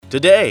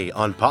Today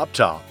on Pop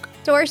Talk.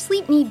 So our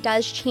sleep need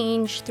does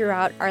change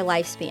throughout our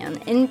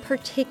lifespan, in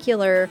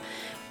particular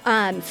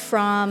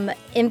from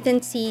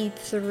infancy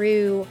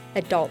through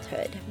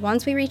adulthood.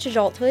 Once we reach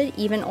adulthood,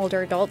 even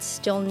older adults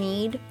still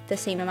need the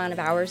same amount of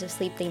hours of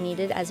sleep they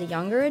needed as a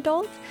younger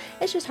adult.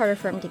 It's just harder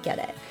for them to get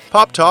it.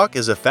 Pop Talk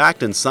is a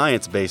fact and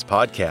science-based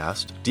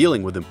podcast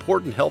dealing with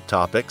important health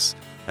topics,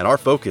 and our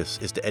focus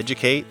is to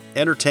educate,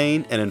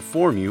 entertain, and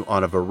inform you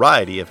on a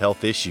variety of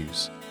health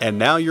issues. And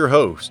now your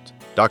host,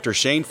 Dr.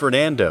 Shane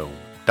Fernando,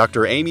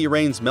 Dr. Amy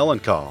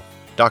Rains-Melankoff,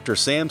 Dr.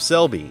 Sam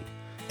Selby,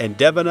 and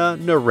Devana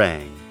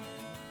Narang.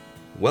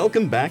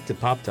 Welcome back to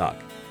Pop Talk.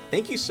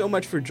 Thank you so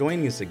much for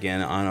joining us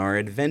again on our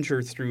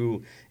adventure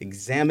through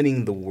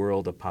examining the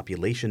world of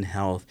population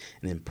health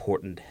and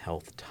important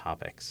health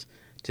topics.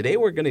 Today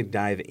we're going to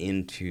dive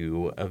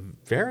into a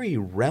very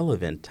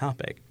relevant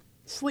topic,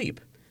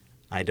 sleep.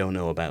 I don't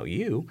know about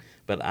you,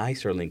 but I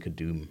certainly could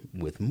do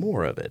with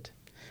more of it.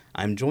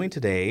 I'm joined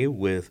today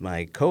with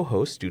my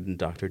co-host, student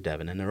Dr.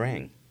 Devana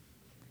Narang.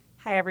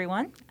 Hi,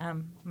 everyone.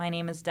 My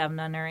name is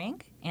Devana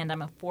Narang, and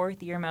I'm a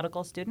fourth-year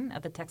medical student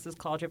at the Texas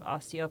College of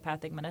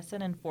Osteopathic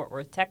Medicine in Fort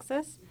Worth,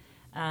 Texas.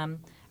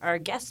 Our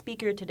guest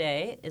speaker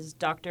today is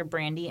Dr.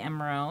 Brandy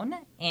Emerone,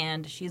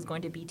 and she's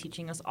going to be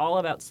teaching us all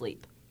about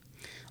sleep.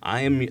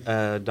 I am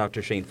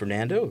Dr. Shane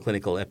Fernando, a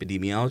clinical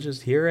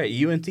epidemiologist here at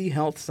UNT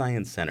Health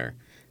Science Center.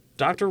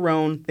 Dr.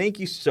 Roan, thank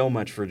you so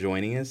much for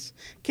joining us.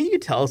 Can you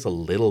tell us a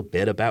little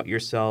bit about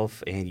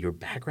yourself and your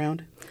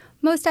background?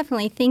 Most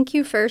definitely. Thank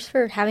you first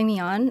for having me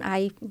on.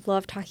 I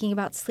love talking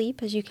about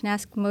sleep, as you can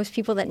ask most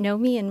people that know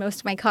me and most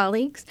of my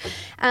colleagues.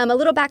 A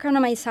little background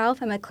on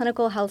myself. I'm a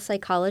clinical health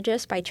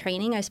psychologist by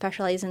training. I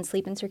specialize in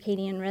sleep and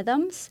circadian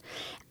rhythms.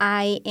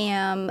 I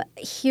am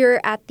here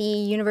at the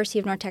University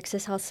of North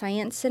Texas Health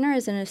Science Center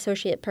as an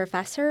associate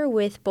professor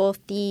with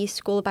both the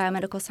School of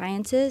Biomedical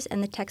Sciences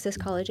and the Texas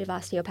College of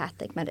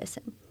Osteopathic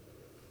Medicine.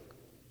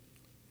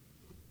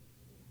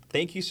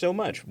 Thank you so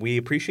much. We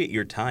appreciate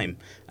your time.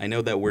 I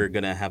know that we're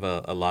going to have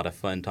a lot of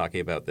fun talking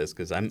about this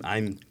because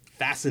I'm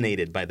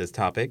fascinated by this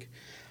topic.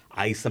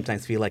 I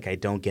sometimes feel like I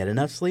don't get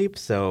enough sleep,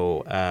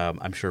 so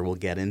I'm sure we'll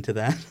get into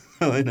that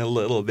in a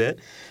little bit.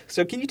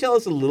 So can you tell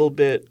us a little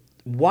bit,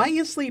 why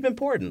is sleep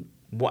important?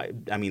 Why?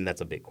 I mean, that's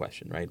a big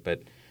question, right?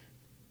 But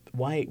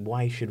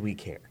why should we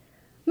care?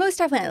 Most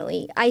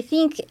definitely. I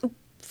think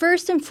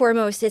first and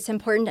foremost, it's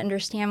important to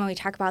understand when we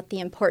talk about the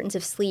importance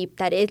of sleep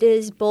that it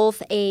is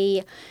both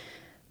a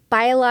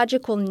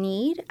biological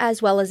need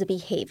as well as a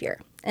behavior.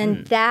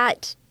 And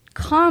that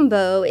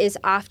combo is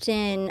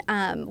often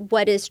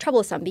what is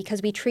troublesome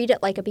because we treat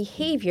it like a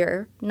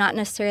behavior, not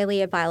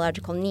necessarily a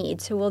biological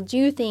need. So we'll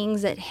do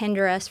things that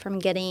hinder us from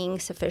getting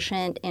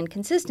sufficient and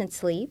consistent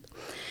sleep.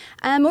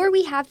 Or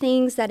we have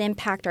things that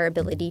impact our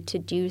ability to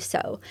do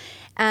so.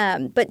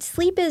 But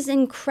sleep is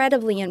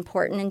incredibly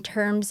important in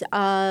terms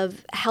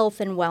of health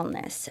and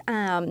wellness.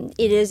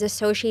 It is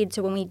associated,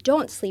 so when we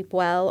don't sleep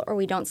well or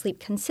we don't sleep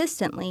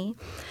consistently,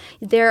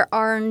 there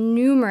are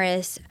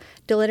numerous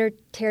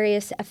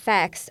deleterious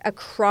effects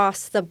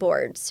across the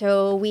board.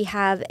 So we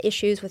have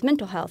issues with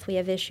mental health. We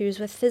have issues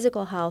with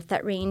physical health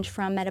that range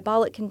from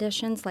metabolic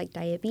conditions like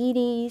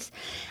diabetes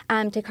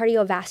to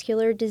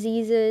cardiovascular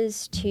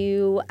diseases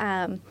to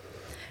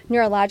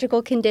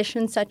neurological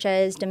conditions such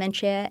as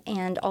dementia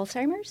and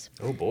Alzheimer's.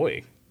 Oh,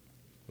 boy.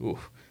 Ooh,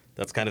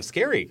 that's kind of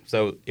scary.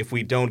 So if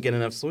we don't get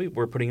enough sleep,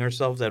 we're putting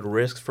ourselves at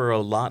risk for a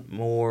lot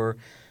more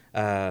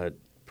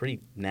pretty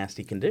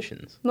nasty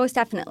conditions. Most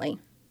definitely.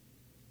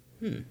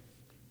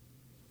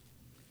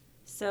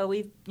 So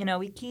we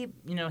keep,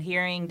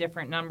 hearing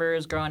different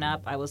numbers growing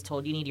up. I was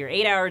told you need your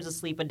 8 hours of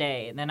sleep a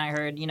day. And then I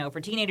heard,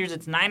 for teenagers,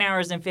 it's 9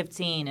 hours and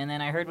 15. And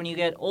then I heard when you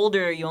get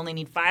older, you only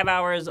need 5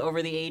 hours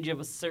over the age of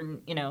a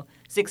certain,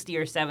 60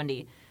 or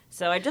 70.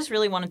 So I just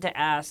really wanted to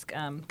ask,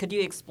 could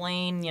you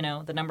explain,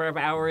 the number of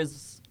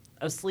hours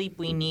of sleep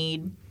we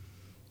need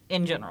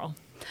in general?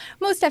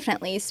 Most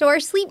definitely. So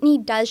our sleep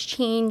need does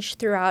change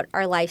throughout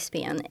our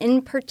lifespan,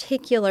 in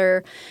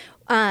particular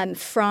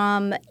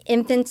from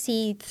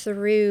infancy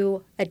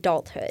through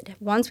adulthood.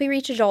 Once we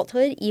reach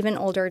adulthood, even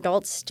older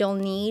adults still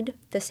need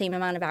the same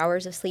amount of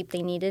hours of sleep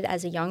they needed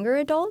as a younger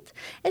adult.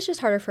 It's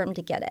just harder for them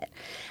to get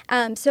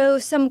it. So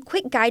some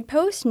quick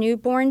guideposts.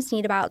 Newborns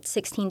need about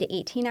 16 to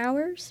 18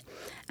 hours.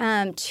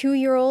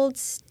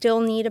 2-year-olds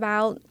still need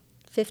about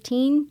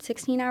 16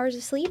 hours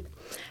of sleep.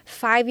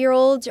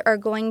 5-year-olds are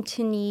going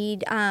to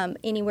need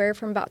anywhere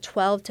from about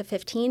 12 to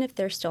 15 if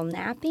they're still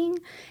napping.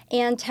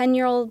 And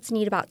 10-year-olds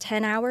need about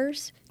 10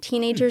 hours.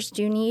 Teenagers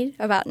do need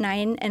about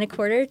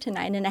 9.25 to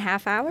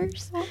 9.5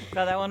 hours.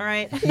 Got that one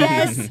right?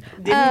 Yes.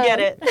 Didn't get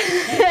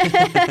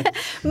it.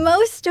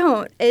 Most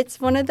don't.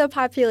 It's one of the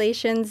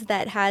populations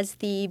that has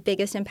the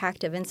biggest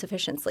impact of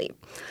insufficient sleep.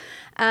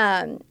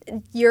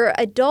 Your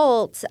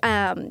adults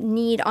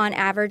need on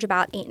average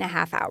about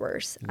 8.5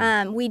 hours.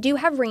 We do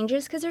have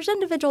ranges because there's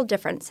individual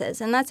differences,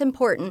 and that's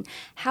important.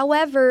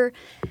 However,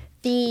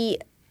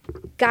 the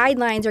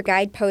guidelines or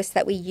guideposts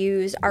that we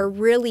use are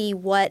really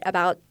what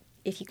about,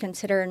 if you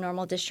consider a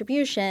normal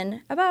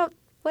distribution, about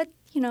what,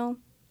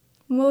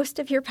 most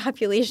of your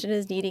population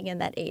is needing in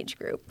that age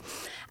group.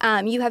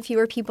 You have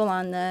fewer people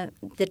on the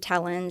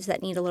tell-ins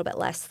that need a little bit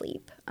less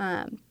sleep.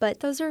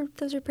 But those are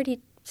pretty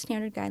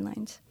standard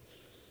guidelines.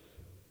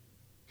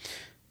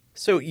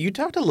 So you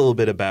talked a little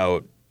bit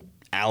about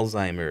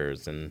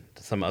Alzheimer's and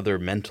some other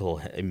mental,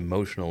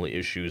 emotional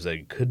issues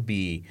that could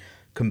be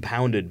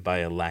compounded by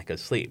a lack of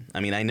sleep. I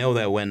mean, I know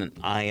that when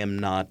I am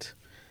not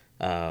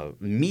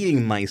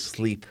meeting my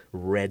sleep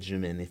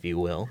regimen, if you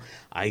will,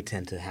 I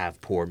tend to have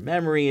poor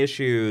memory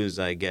issues.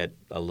 I get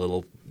a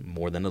little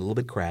more than a little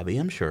bit crabby,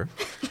 I'm sure.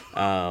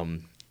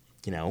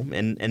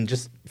 And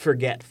just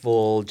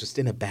forgetful, just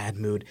in a bad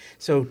mood.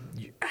 So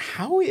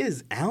how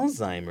is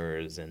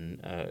Alzheimer's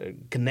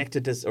and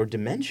connected to, or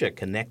dementia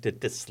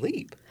connected to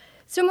sleep?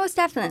 So most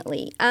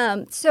definitely.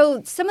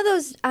 So some of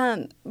those,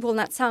 well,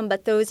 not some,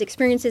 but those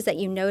experiences that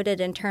you noted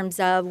in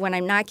terms of when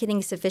I'm not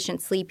getting sufficient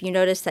sleep, you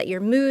notice that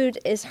your mood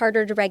is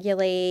harder to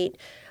regulate.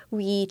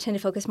 We tend to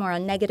focus more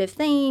on negative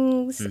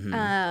things.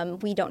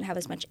 We don't have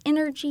as much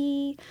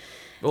energy.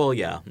 Well,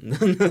 yeah.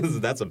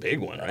 That's a big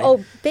one, right?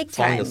 Oh, big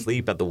time. Falling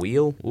asleep at the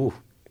wheel? Ooh.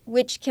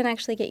 Which can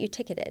actually get you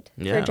ticketed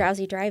Yeah. for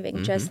drowsy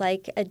driving, just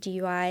like a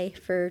DUI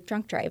for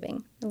drunk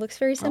driving. It looks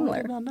very similar. Oh,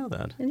 I did not know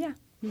that. Yeah.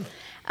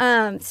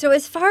 So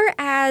as far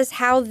as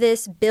how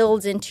this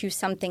builds into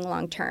something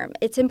long-term,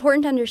 it's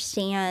important to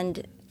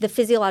understand the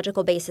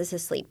physiological basis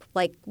of sleep,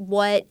 like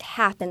what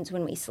happens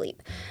when we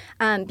sleep.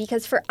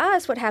 Because for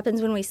us, what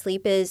happens when we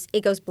sleep is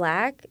it goes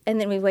black,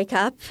 and then we wake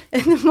up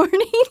in the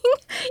morning,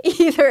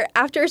 either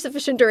after a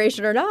sufficient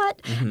duration or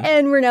not,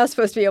 and we're now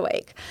supposed to be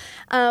awake.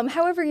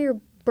 However, your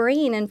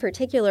brain in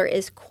particular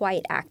is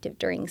quite active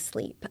during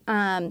sleep.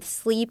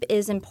 Sleep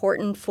is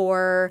important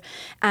for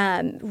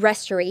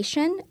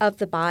restoration of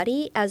the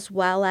body as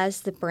well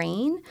as the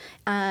brain.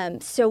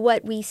 So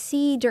what we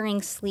see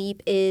during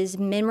sleep is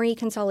memory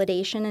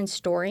consolidation and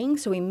storing.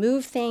 So we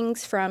move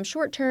things from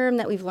short term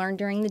that we've learned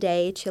during the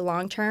day to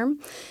long term,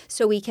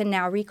 so we can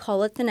now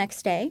recall it the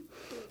next day.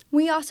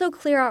 We also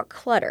clear out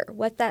clutter.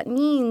 What that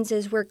means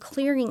is we're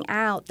clearing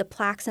out the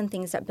plaques and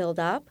things that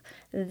build up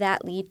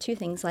that lead to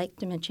things like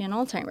dementia and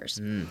Alzheimer's.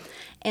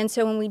 And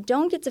so when we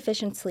don't get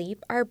sufficient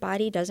sleep, our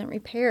body doesn't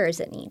repair as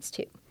it needs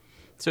to.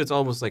 So it's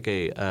almost like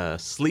a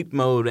sleep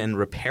mode and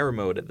repair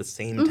mode at the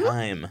same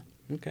time.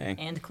 Okay.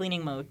 And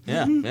cleaning mode.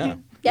 Yeah, yeah.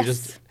 Yes. You're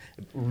just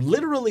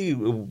literally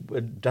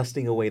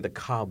dusting away the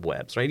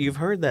cobwebs, right? You've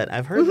heard that.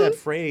 I've heard that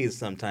phrase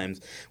sometimes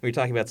when you're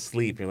talking about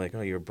sleep. You're like,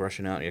 oh, you're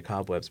brushing out your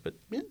cobwebs. But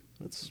yeah,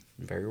 that's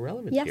very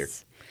relevant here.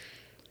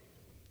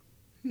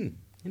 Yes.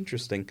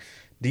 Interesting.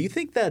 Do you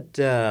think that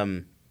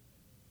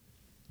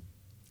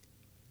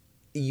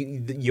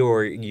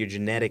your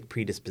genetic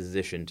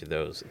predisposition to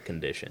those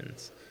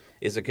conditions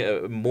is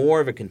more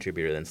of a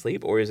contributor than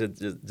sleep, or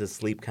does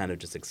sleep kind of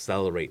just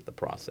accelerate the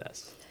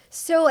process?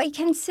 So I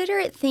consider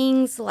it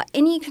things like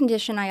any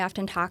condition I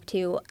often talk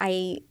to,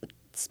 I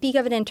speak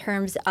of it in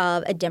terms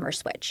of a dimmer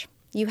switch.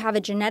 You have a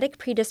genetic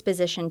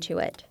predisposition to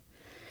it.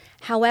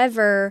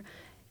 However,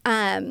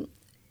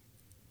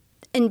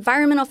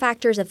 environmental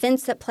factors,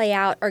 events that play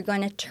out are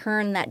going to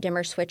turn that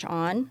dimmer switch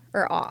on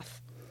or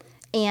off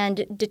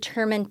and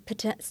determine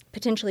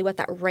potentially what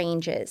that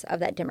range is of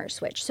that dimmer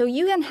switch. So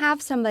you can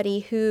have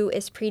somebody who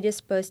is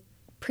predisposed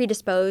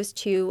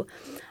to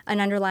an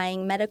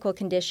underlying medical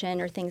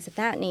condition or things of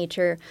that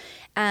nature,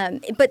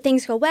 but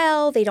things go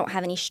well, they don't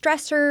have any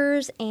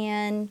stressors,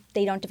 and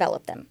they don't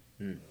develop them.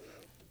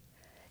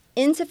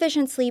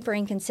 Insufficient sleep or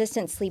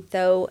inconsistent sleep,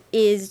 though,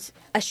 is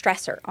a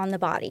stressor on the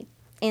body.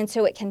 And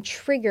so it can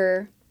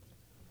trigger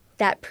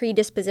that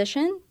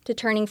predisposition to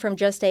turning from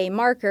just a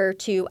marker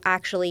to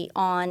actually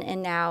on,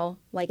 and now,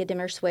 like a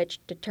dimmer switch,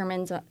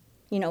 determines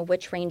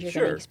which range you're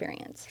going to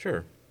experience.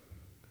 Sure.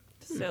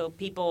 So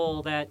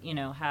people that,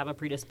 have a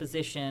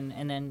predisposition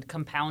and then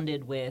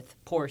compounded with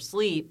poor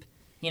sleep,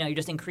 you're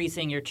just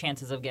increasing your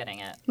chances of getting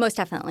it. Most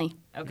definitely.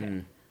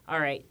 Okay. All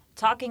right.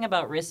 Talking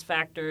about risk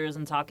factors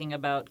and talking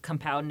about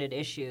compounded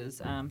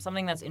issues,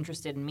 something that's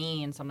interested in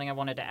me and something I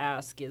wanted to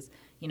ask is,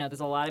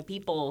 there's a lot of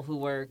people who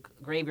work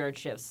graveyard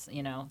shifts,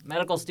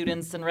 medical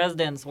students and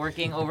residents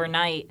working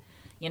overnight,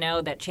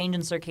 that change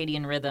in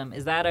circadian rhythm.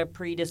 Is that a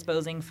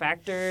predisposing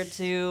factor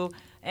to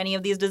any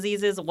of these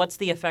diseases? What's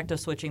the effect of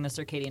switching the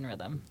circadian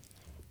rhythm?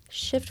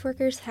 Shift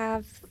workers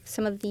have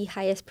some of the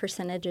highest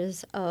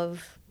percentages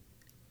of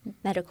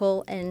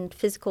medical and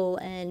physical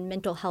and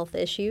mental health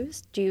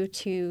issues due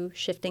to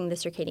shifting the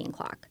circadian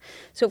clock.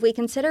 So if we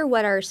consider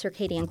what our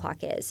circadian clock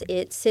is,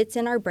 it sits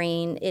in our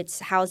brain. It's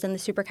housed in the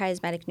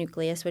suprachiasmatic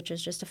nucleus, which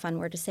is just a fun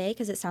word to say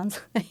because it sounds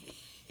like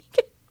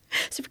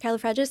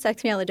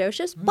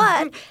supercalifragilisticexpialidocious,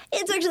 but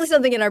it's actually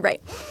something in our brain.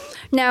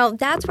 Now,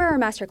 that's where our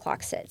master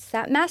clock sits.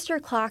 That master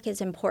clock is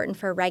important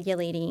for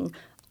regulating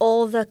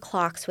all the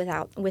clocks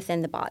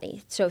within the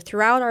body. So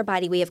throughout our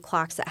body, we have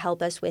clocks that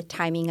help us with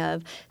timing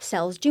of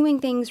cells doing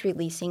things,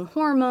 releasing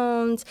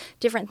hormones,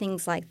 different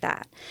things like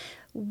that.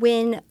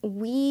 When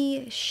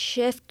we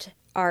shift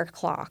our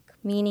clock,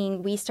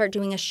 meaning we start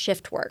doing a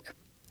shift work,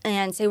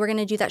 and say we're going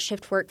to do that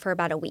shift work for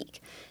about a week,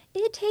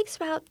 It takes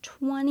about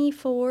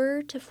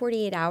 24 to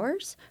 48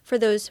 hours for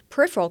those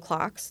peripheral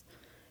clocks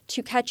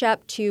to catch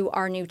up to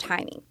our new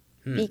timing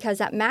because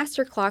that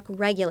master clock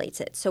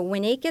regulates it. So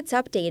when it gets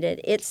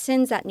updated, it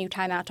sends that new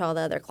time out to all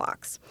the other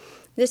clocks.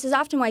 This is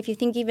often why if you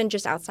think even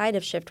just outside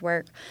of shift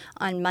work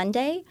on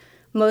Monday,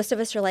 most of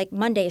us are like,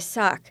 Mondays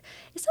suck.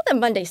 It's not that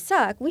Mondays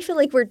suck. We feel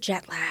like we're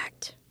jet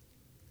lagged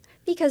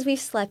because we've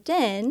slept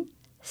in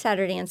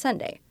Saturday and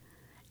Sunday.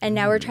 And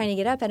now we're trying to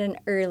get up at an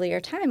earlier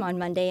time on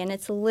Monday, and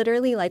it's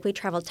literally like we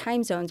travel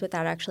time zones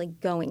without actually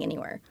going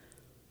anywhere.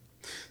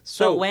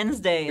 So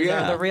Wednesdays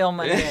are the real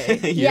Monday.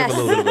 Yes.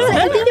 So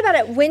if you think about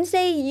it,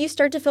 Wednesday you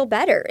start to feel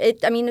better.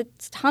 It's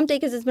hump day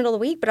because it's middle of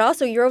the week, but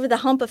also you're over the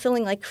hump of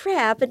feeling like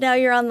crap, and now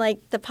you're on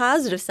like the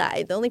positive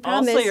side. The only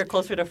problem also, is you're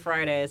closer to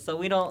Friday, so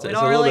we don't It's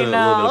really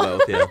know.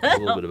 A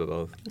little bit of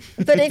both.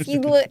 But if you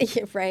look,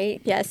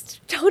 right?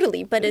 Yes,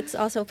 totally. But it's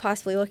also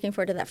possibly looking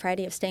forward to that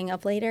Friday of staying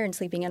up later and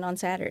sleeping in on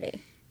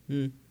Saturday.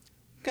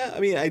 I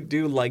mean, I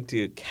do like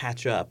to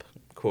catch up,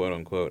 quote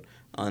unquote,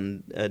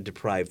 on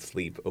deprived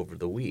sleep over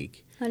the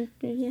week.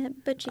 Yeah,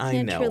 but you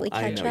can't really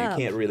catch up.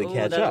 You can't really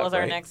catch up. That was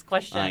our right? next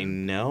question. I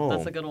know.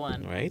 That's a good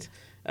one. Right?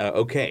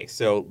 Okay,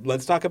 so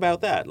let's talk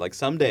about that. Like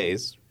some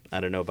days, I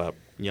don't know about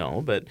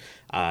y'all, but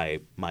I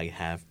might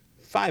have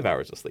 5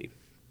 hours of sleep,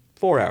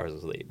 4 hours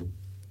of sleep,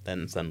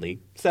 then suddenly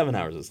 7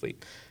 hours of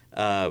sleep.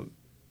 I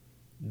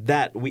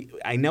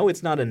know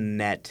it's not a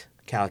net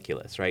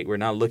calculus, right? We're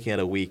not looking at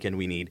a week and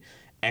we need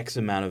X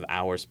amount of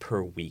hours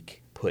per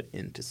week put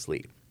into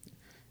sleep.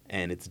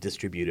 And it's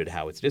distributed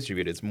how it's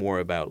distributed. It's more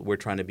about we're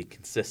trying to be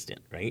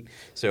consistent, right?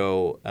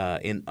 So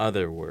in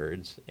other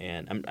words,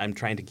 and I'm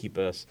trying to keep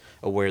us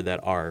aware that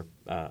our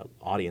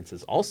audience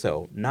is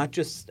also not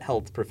just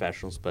health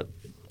professionals, but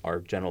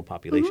our general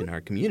population,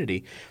 our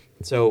community.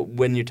 So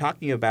when you're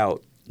talking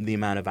about the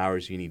amount of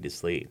hours you need to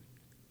sleep,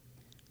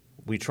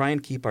 we try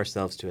and keep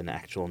ourselves to an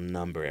actual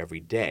number every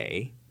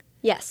day.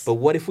 Yes. But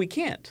what if we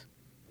can't?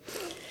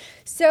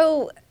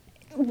 So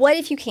what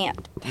if you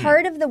can't?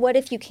 Part of the what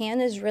if you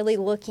can is really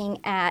looking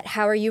at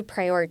how are you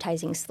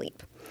prioritizing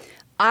sleep.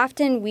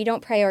 Often we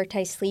don't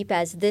prioritize sleep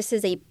as this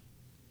is a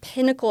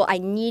pinnacle. I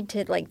need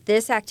to, like,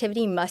 this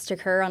activity must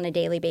occur on a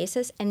daily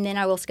basis, and then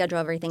I will schedule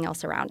everything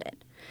else around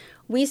it.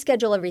 We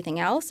schedule everything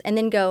else and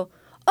then go,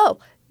 oh,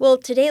 well,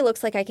 today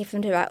looks like I can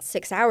fit about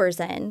 6 hours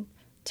in.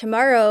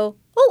 Tomorrow,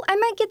 I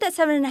might get that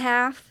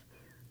 7.5,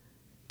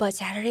 but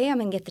Saturday I'm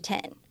going to get the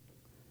 10.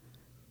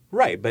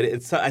 Right, but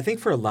it's I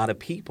think for a lot of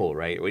people,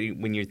 right,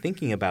 when you're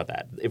thinking about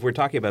that, if we're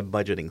talking about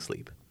budgeting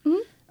sleep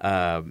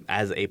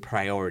as a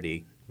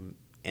priority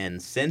and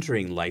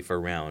centering life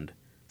around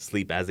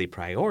sleep as a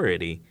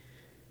priority,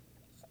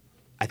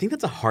 I think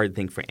that's a hard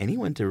thing for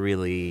anyone to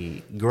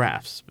really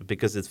grasp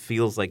because it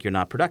feels like you're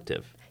not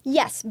productive.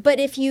 Yes, but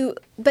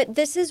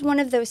this is one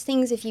of those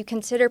things if you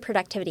consider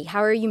productivity,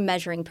 how are you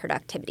measuring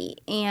productivity?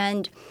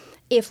 And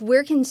if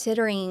we're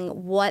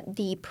considering what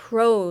the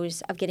pros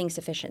of getting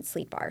sufficient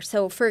sleep are.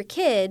 So for a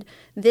kid,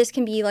 this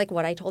can be like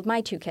what I told my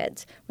 2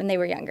 kids when they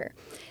were younger.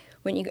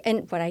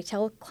 And what I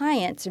tell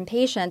clients and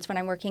patients when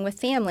I'm working with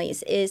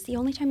families is the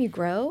only time you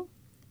grow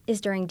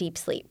is during deep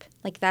sleep.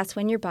 Like that's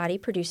when your body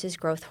produces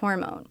growth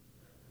hormone.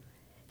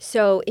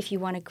 So if you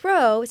want to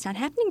grow, it's not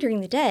happening during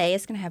the day,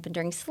 it's going to happen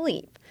during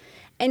sleep.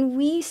 And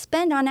we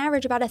spend on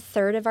average about a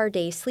third of our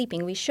day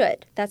sleeping. We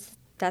should. That's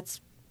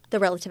the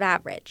relative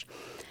average.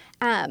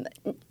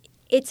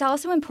 It's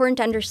also important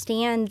to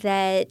understand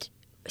that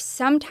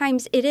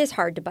sometimes it is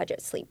hard to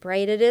budget sleep,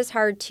 right? It is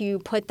hard to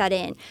put that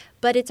in,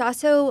 but it's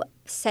also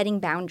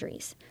setting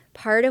boundaries.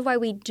 Part of why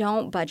we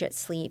don't budget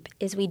sleep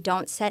is we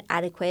don't set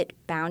adequate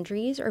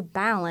boundaries or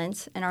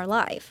balance in our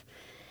life.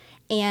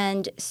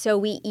 And so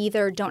we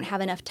either don't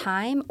have enough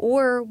time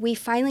or we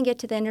finally get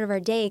to the end of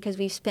our day because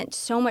we've spent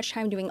so much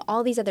time doing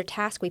all these other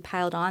tasks we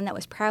piled on that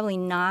was probably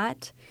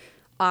not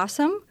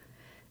awesome.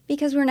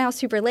 Because we're now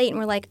super late and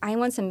we're like, I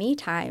want some me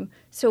time.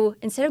 So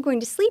instead of going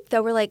to sleep,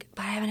 though, we're like,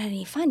 but I haven't had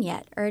any fun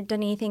yet or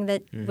done anything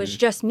that was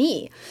just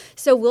me.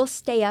 So we'll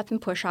stay up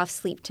and push off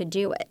sleep to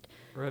do it.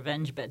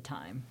 Revenge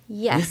bedtime.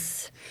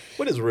 Yes.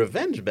 What is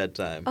revenge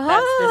bedtime?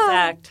 That's this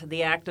act,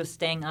 the act of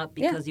staying up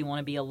because you want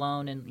to be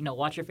alone and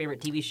watch your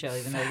favorite TV show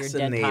even though you're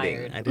dead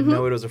tired. I didn't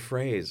know it was a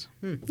phrase.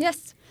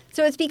 Yes.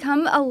 So it's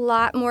become a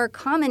lot more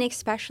common,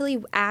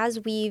 especially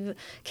as we've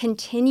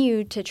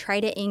continued to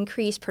try to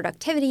increase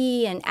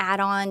productivity and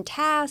add on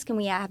tasks, and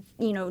we have,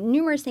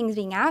 numerous things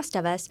being asked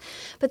of us.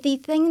 But the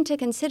thing to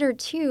consider,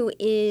 too,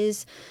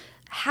 is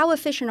how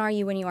efficient are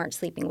you when you aren't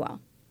sleeping well?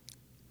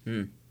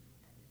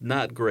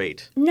 Not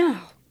great. No,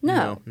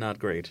 not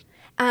great.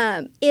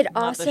 It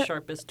Not also the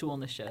sharpest tool in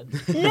the shed.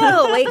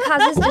 No, it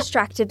causes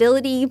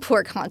distractibility,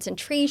 poor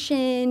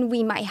concentration.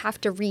 We might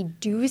have to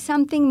redo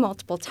something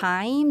multiple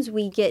times.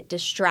 We get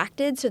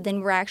distracted, so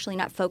then we're actually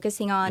not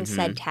focusing on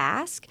said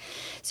task.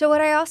 So what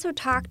I also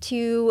talk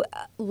to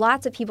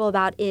lots of people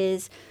about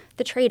is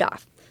the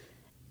trade-off.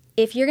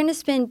 If you're going to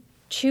spend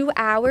 2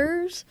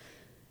 hours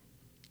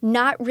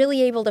not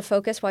really able to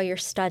focus while you're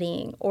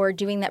studying or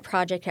doing that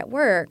project at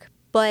work,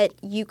 but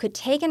you could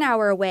take an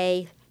hour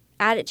away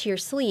add it to your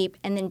sleep,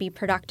 and then be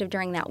productive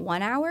during that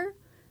 1 hour,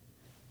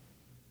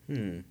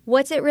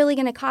 what's it really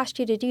going to cost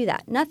you to do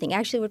that? Nothing.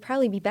 Actually, it would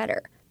probably be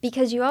better,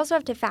 because you also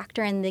have to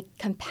factor in the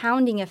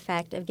compounding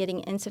effect of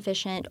getting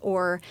insufficient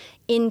or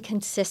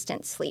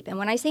inconsistent sleep. And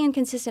when I say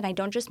inconsistent, I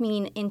don't just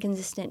mean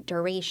inconsistent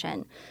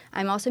duration.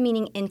 I'm also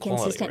meaning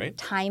inconsistent Quality, right?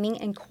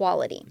 timing and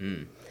quality.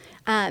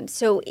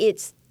 So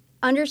it's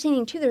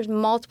understanding, too, there's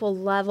multiple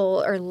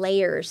level or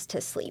layers to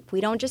sleep.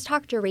 We don't just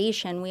talk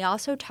duration. We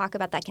also talk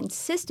about that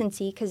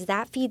consistency, because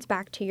that feeds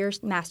back to your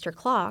master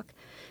clock,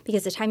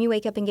 because the time you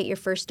wake up and get your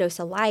first dose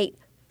of light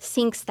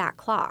syncs that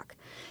clock.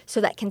 So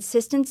that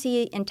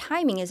consistency and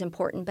timing is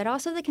important, but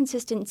also the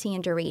consistency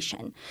and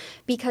duration.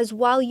 Because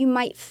while you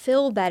might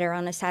feel better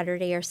on a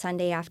Saturday or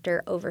Sunday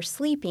after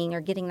oversleeping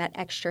or getting that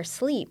extra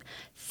sleep,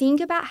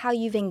 think about how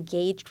you've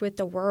engaged with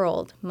the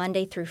world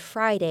Monday through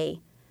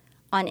Friday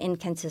on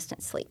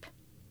inconsistent sleep.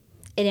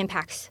 It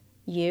impacts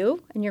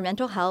you and your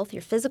mental health,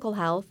 your physical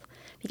health,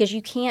 because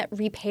you can't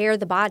repair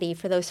the body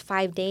for those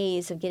 5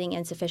 days of getting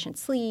insufficient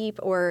sleep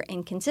or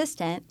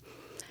inconsistent.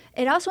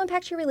 It also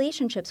impacts your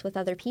relationships with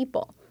other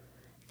people.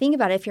 Think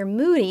about it. If you're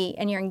moody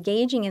and you're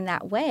engaging in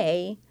that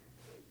way,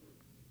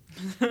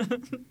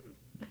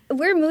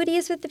 we're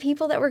moodiest with the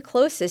people that we're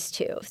closest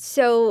to.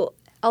 So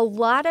a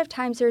lot of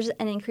times there's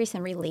an increase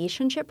in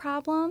relationship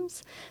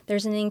problems.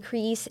 There's an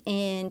increase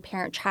in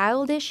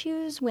parent-child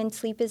issues when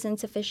sleep is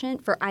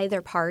insufficient for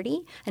either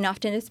party. And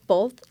often it's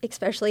both,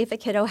 especially if a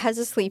kiddo has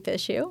a sleep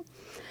issue.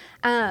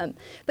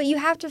 But you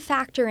have to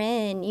factor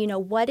in,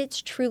 what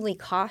it's truly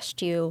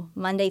cost you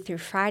Monday through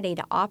Friday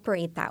to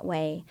operate that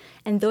way.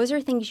 And those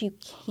are things you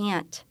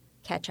can't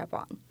catch up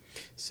on.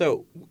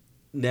 So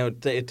now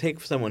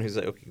take someone who's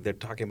like, okay, they're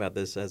talking about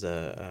this as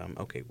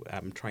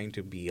I'm trying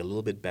to be a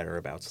little bit better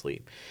about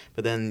sleep.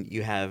 But then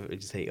you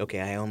say,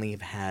 okay, I only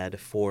have had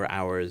 4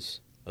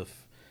 hours of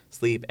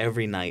sleep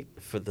every night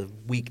for the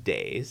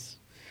weekdays,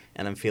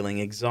 and I'm feeling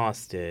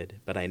exhausted,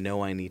 but I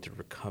know I need to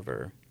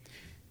recover.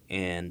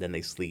 And then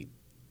they sleep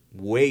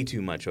way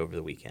too much over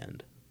the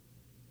weekend.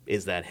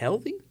 Is that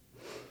healthy?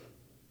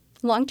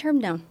 Long term,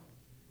 no.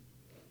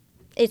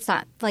 It's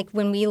not. Like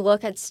when we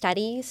look at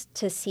studies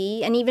to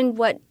see, and even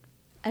what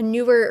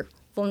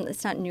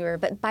it's not newer,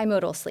 but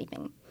bimodal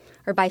sleeping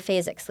or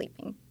biphasic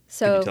sleeping.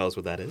 So, can you tell us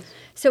what that is?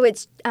 So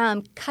it's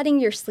cutting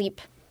your sleep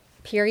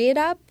period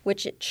up,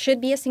 which it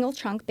should be a single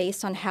chunk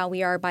based on how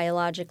we are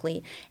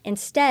biologically.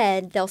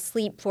 Instead, they'll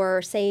sleep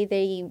for, say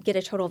they get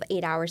a total of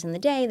 8 hours in the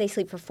day, they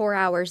sleep for 4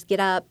 hours,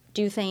 get up,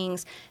 do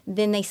things,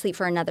 then they sleep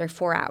for another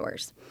 4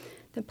 hours.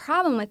 The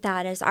problem with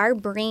that is our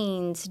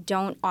brains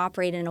don't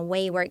operate in a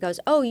way where it goes,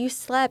 oh, you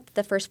slept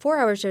the first 4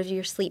 hours of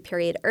your sleep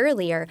period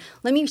earlier.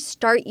 Let me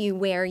start you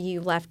where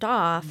you left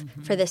off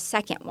for the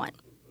second one,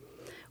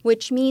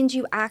 which means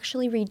you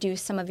actually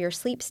reduce some of your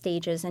sleep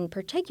stages, in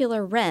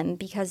particular REM,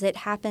 because it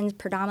happens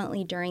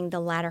predominantly during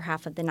the latter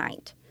half of the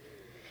night.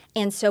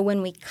 And so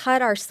when we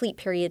cut our sleep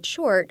period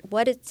short,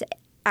 what it's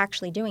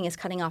actually doing is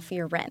cutting off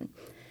your REM.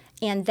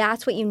 And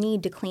that's what you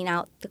need to clean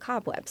out the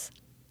cobwebs.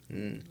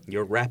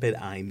 Your rapid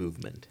eye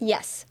movement.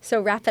 Yes. So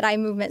rapid eye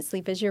movement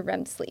sleep is your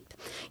REM sleep.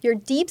 Your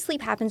deep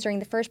sleep happens during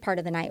the first part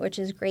of the night, which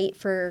is great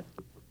for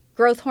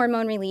growth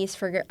hormone release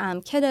for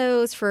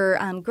kiddos, for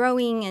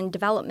growing and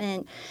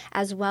development,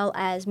 as well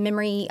as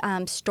memory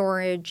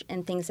storage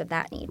and things of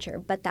that nature.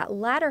 But that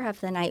latter half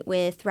of the night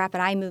with rapid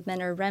eye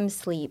movement or REM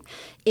sleep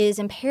is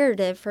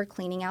imperative for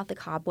cleaning out the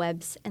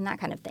cobwebs and that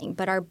kind of thing.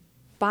 But our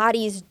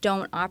bodies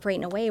don't operate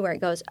in a way where it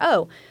goes,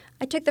 oh,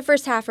 I took the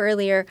first half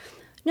earlier.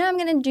 No, I'm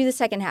going to do the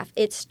second half.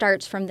 It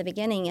starts from the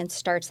beginning and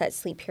starts that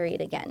sleep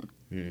period again.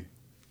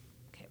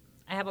 Okay.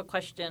 I have a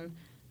question.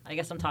 I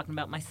guess I'm talking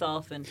about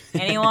myself and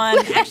anyone,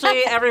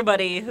 actually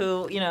everybody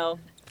who,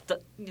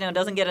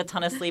 doesn't get a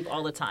ton of sleep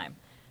all the time.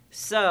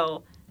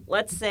 So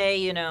let's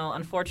say,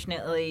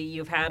 unfortunately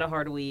you've had a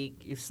hard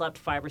week, you've slept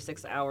 5 or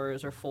 6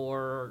 hours or 4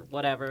 or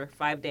whatever,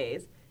 5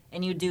 days,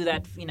 and you do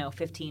that,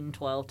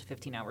 12 to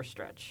 15 hour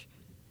stretch.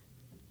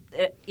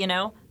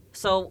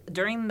 So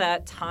during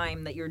that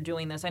time that you're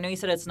doing this, I know you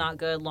said it's not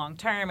good long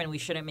term and we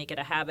shouldn't make it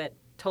a habit.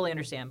 Totally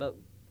understand, but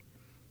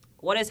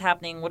what is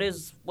happening? What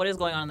is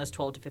going on in this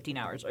 12 to 15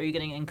 hours? Are you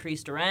getting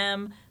increased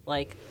REM?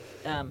 Like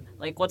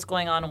what's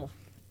going on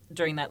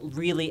during that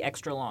really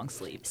extra long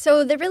sleep?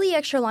 So the really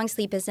extra long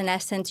sleep is in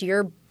essence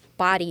your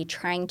body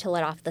trying to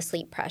let off the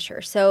sleep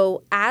pressure.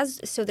 So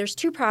there's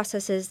two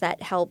processes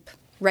that help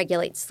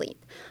regulate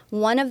sleep.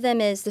 One of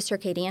them is the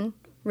circadian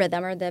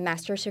rhythm or the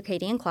master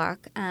circadian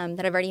clock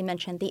that I've already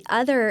mentioned. The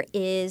other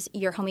is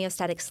your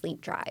homeostatic sleep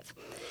drive.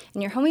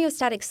 And your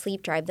homeostatic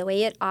sleep drive, the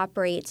way it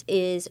operates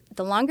is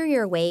the longer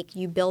you're awake,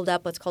 you build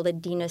up what's called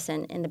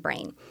adenosine in the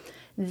brain.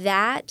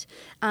 That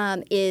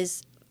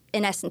is,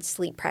 in essence,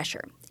 sleep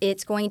pressure.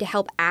 It's going to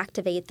help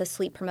activate the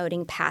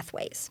sleep-promoting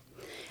pathways.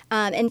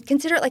 And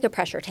consider it like a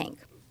pressure tank.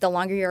 The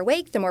longer you're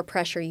awake, the more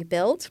pressure you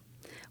build.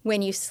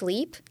 When you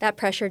sleep, that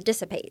pressure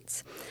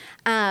dissipates.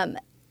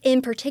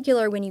 In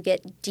particular, when you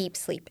get deep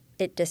sleep,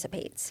 it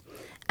dissipates.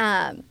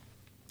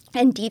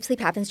 And deep sleep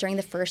happens during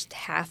the first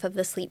half of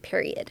the sleep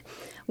period.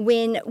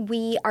 When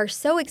we are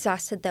so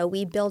exhausted, though,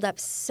 we build up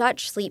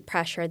such sleep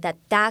pressure that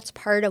that's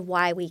part of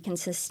why we can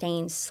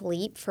sustain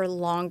sleep for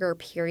longer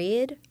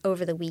period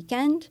over the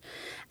weekend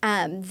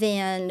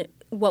than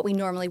what we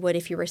normally would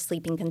if you were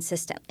sleeping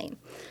consistently.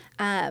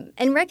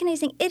 And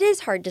recognizing it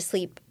is hard to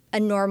sleep a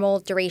normal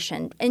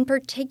duration, in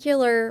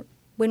particular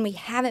when we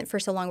haven't for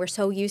so long. We're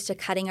so used to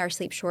cutting our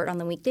sleep short on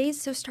the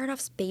weekdays. So start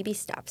off baby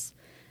steps.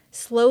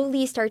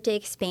 Slowly start to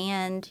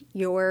expand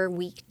your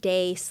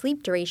weekday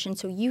sleep duration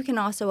so you can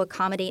also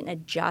accommodate and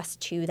adjust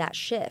to that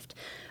shift.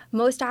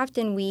 Most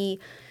often we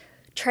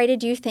try to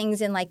do things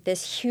in like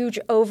this huge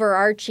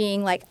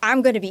overarching, like,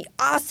 I'm going to be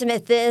awesome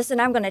at this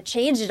and I'm going to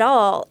change it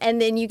all.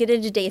 And then you get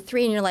into day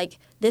 3 and you're like,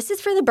 this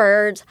is for the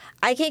birds.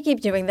 I can't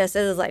keep doing this.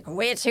 This is like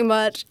way too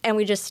much. And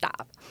we just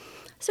stop.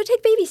 So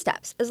take baby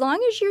steps. As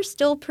long as you're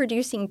still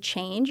producing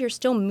change, you're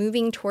still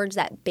moving towards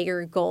that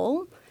bigger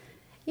goal,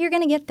 you're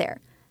going to get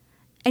there.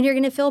 And you're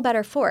going to feel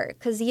better for it.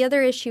 Because the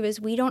other issue is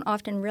we don't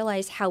often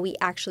realize how we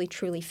actually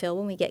truly feel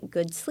when we get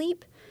good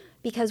sleep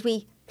because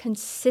we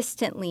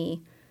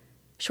consistently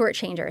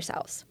shortchange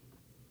ourselves.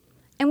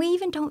 And we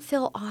even don't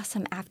feel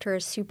awesome after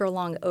a super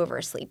long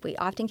oversleep. We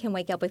often can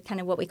wake up with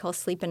kind of what we call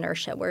sleep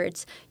inertia, where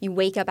it's you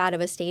wake up out of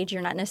a stage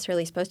you're not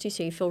necessarily supposed to,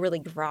 so you feel really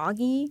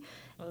groggy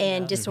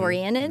and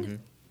disoriented.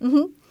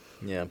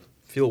 Yeah,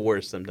 feel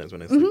worse sometimes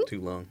when I sleep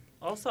too long.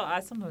 Also, I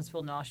sometimes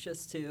feel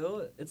nauseous,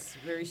 too. It's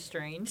very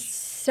strange.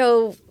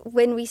 So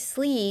when we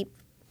sleep,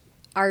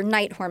 our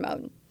night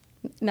hormone,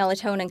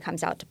 melatonin,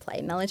 comes out to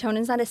play.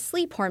 Melatonin is not a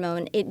sleep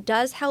hormone. It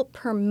does help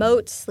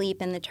promote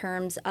sleep in the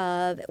terms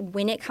of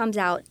when it comes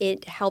out,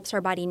 it helps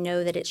our body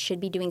know that it should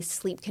be doing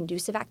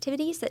sleep-conducive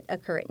activities that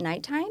occur at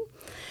nighttime.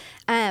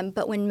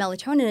 But when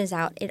melatonin is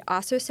out, it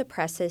also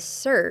suppresses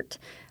SERT,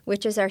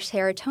 which is our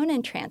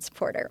serotonin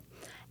transporter.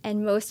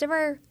 And most of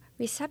our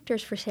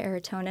receptors for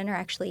serotonin are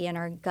actually in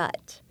our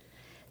gut.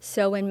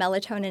 So when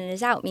melatonin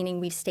is out, meaning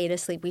we've stayed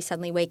asleep, we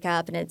suddenly wake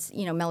up and it's,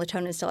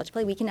 melatonin is still at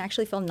play, we can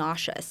actually feel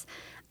nauseous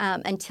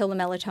until the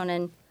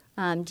melatonin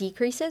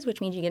decreases, which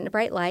means you get into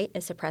bright light,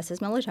 it suppresses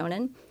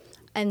melatonin,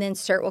 and then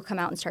SERT will come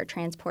out and start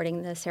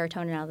transporting the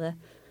serotonin out of the,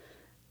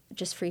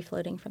 just free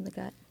floating from the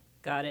gut.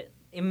 Got it.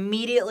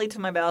 Immediately to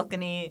my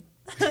balcony.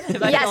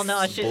 If I feel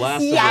nauseous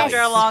Blast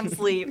after a long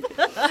sleep.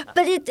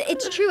 But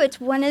it's true. It's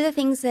one of the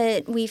things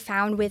that we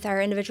found with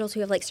our individuals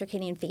who have like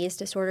circadian phase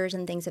disorders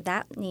and things of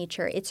that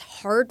nature. It's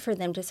hard for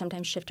them to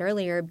sometimes shift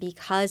earlier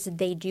because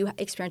they do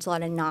experience a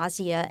lot of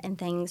nausea and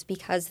things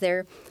because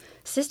their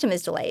system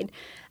is delayed.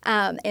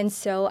 And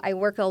so I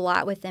work a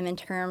lot with them in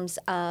terms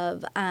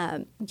of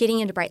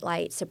getting into bright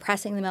light,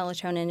 suppressing the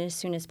melatonin as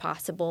soon as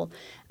possible,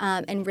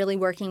 and really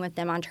working with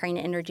them on trying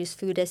to introduce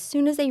food as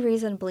soon as they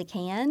reasonably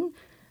can,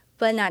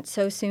 but not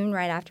so soon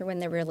right after when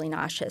they're really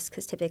nauseous,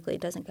 because typically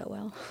it doesn't go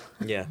well.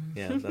 Yeah,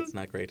 that's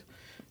not great.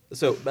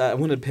 So I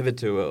want to pivot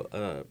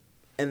to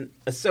an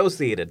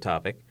associated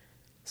topic,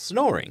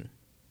 snoring,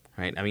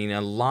 right? I mean,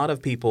 a lot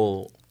of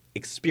people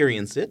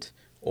experience it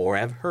or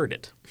have heard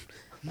it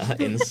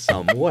in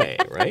some way,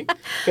 right?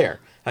 Fair.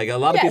 Like a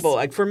lot of people,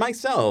 like for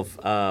myself,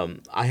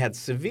 I had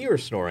severe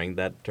snoring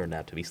that turned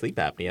out to be sleep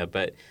apnea,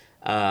 but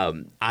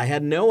I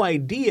had no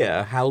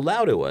idea how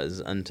loud it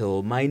was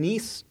until my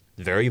niece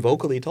very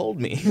vocally told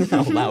me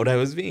how loud I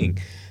was being.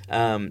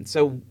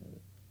 So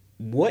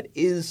what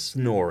is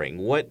snoring?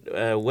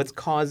 What's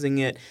causing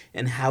it?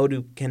 And how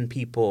can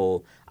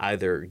people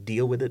either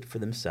deal with it for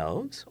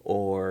themselves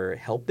or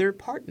help their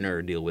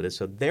partner deal with it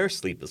so their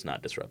sleep is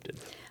not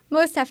disrupted?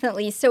 Most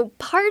definitely. So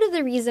part of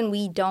the reason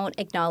we don't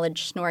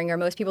acknowledge snoring or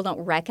most people don't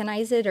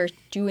recognize it or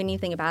do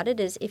anything about it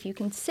is if you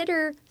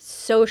consider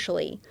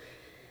socially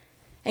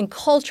and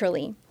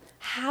culturally,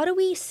 how do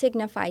we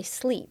signify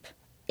sleep?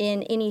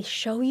 In any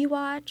show you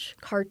watch,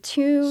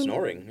 cartoon.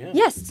 Snoring, yeah.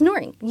 Yes,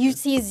 snoring. You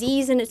see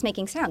Z's and it's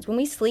making sounds. When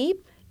we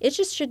sleep, it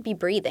just should be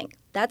breathing.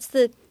 That's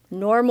the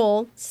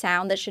normal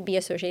sound that should be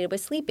associated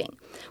with sleeping.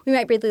 We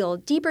might breathe a little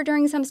deeper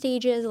during some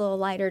stages, a little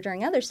lighter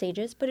during other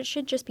stages, but it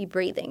should just be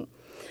breathing.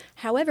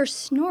 However,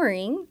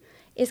 snoring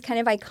is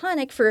kind of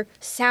iconic for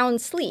sound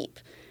sleep.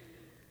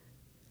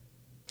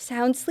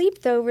 Sound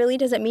sleep, though, really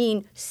doesn't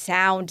mean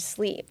sound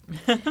sleep.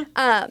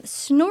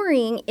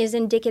 Snoring is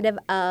indicative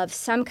of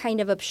some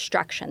kind of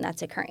obstruction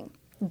that's occurring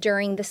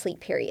during the sleep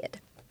period.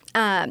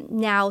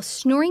 Now,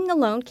 snoring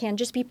alone can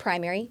just be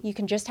primary. You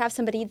can just have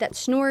somebody that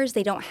snores.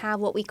 They don't have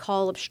what we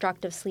call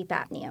obstructive sleep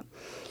apnea,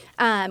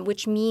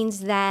 which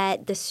means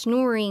that the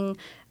snoring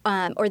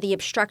or the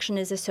obstruction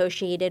is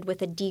associated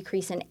with a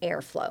decrease in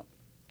airflow,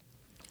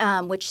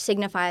 which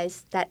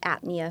signifies that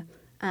apnea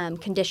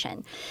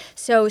condition.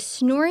 So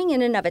snoring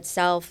in and of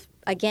itself,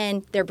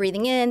 again, they're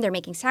breathing in, they're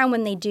making sound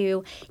when they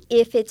do.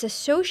 If it's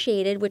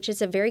associated, which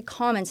is a very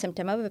common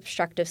symptom of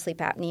obstructive sleep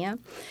apnea,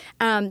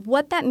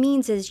 what that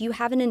means is you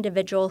have an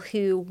individual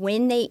who,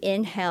 when they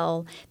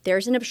inhale,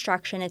 there's an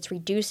obstruction. It's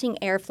reducing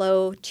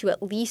airflow to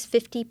at least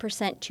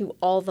 50% to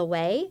all the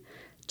way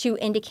to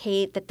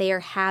indicate that they are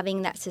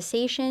having that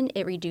cessation.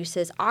 It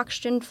reduces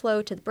oxygen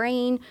flow to the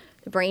brain.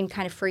 The brain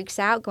kind of freaks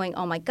out, going,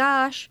 oh my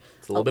gosh.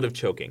 It's a little bit of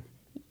choking.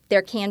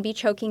 There can be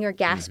choking or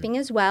gasping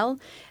as well.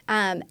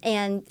 And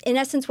in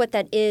essence, what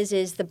that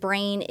is the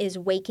brain is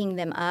waking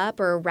them up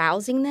or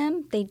arousing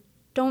them. They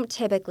don't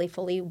typically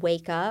fully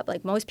wake up.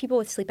 Like most people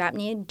with sleep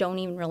apnea don't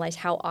even realize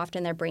how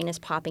often their brain is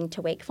popping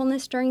to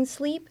wakefulness during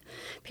sleep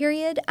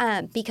period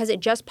because it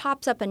just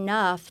pops up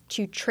enough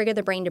to trigger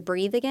the brain to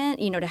breathe again,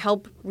 to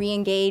help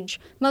re-engage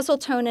muscle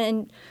tone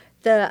and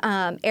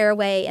the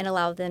airway and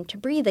allow them to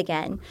breathe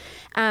again.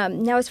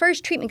 Now, as far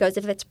as treatment goes,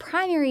 if it's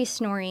primary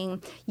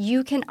snoring,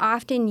 you can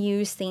often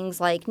use things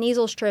like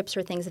nasal strips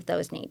or things of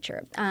those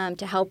nature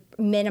to help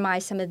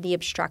minimize some of the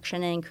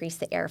obstruction and increase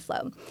the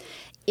airflow.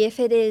 If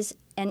it is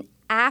an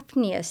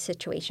apnea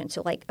situation,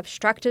 so like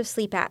obstructive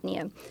sleep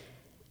apnea,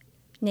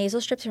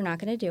 nasal strips are not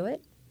going to do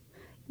it.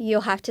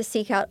 You'll have to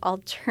seek out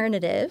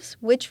alternatives,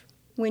 which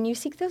when you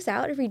seek those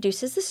out, it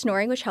reduces the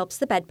snoring, which helps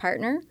the bed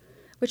partner,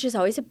 which is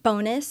always a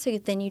bonus. So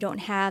then you don't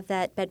have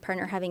that bed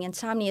partner having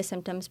insomnia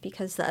symptoms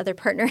because the other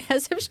partner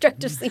has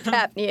obstructive sleep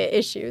apnea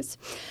issues.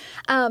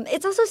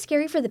 It's also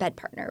scary for the bed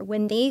partner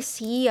when they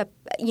see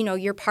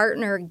your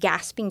partner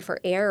gasping for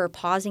air or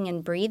pausing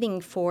and breathing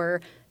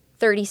for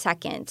 30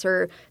 seconds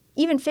or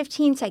even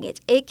 15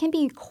 seconds. It can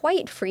be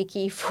quite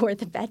freaky for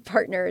the bed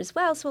partner as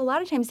well. So a lot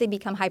of times they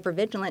become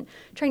hypervigilant,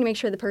 trying to make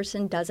sure the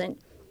person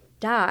doesn't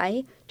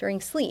die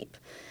during sleep.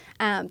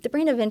 The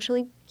brain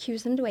eventually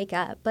cues them to wake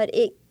up, but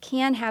it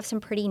can have some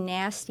pretty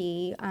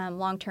nasty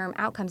long-term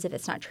outcomes if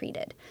it's not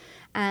treated.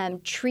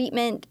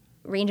 Treatment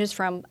ranges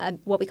from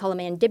what we call a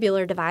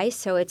mandibular device.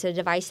 So it's a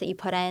device that you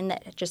put in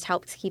that just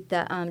helps keep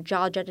the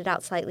jaw jutted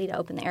out slightly to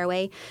open the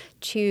airway,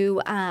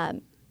 to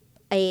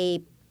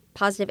a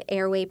positive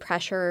airway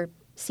pressure,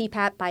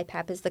 CPAP,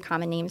 BiPAP is the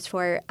common names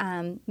for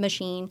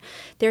machine.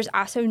 There's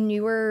also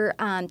newer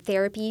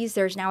therapies.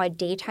 There's now a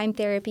daytime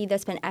therapy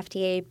that's been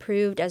FDA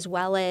approved, as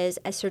well as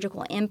a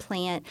surgical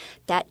implant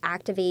that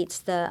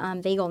activates the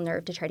vagal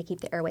nerve to try to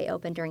keep the airway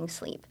open during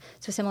sleep.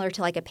 So similar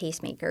to like a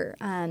pacemaker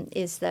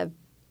is the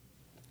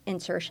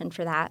insertion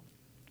for that.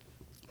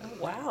 Oh,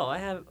 wow. I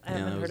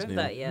haven't heard of new.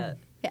 that yet.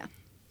 Yeah.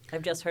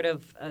 I've just heard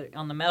of,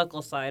 on the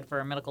medical side, for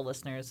our medical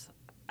listeners,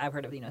 I've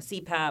heard of,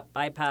 CPAP,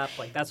 BiPAP,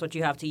 like that's what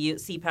you have to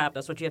use. CPAP,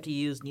 that's what you have to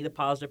use. Need a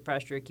positive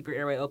pressure, keep your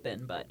airway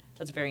open. But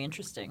that's very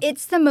interesting.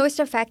 It's the most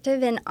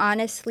effective, and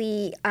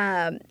honestly,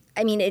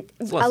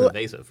 It's less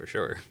invasive for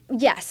sure.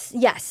 Yes.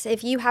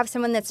 If you have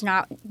someone that's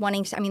not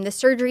wanting to, the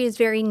surgery is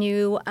very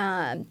new.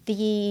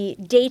 The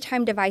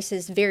daytime device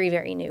is very,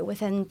 very new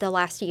within the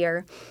last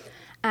year.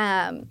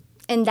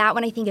 And that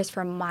one I think is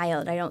for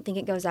mild. I don't think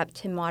it goes up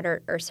to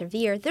moderate or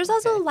severe. There's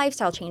also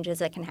lifestyle changes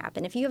that can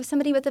happen. If you have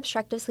somebody with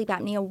obstructive sleep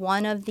apnea,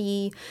 one of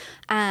the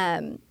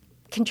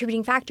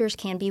contributing factors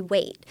can be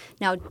weight.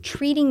 Now,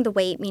 treating the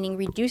weight, meaning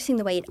reducing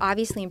the weight,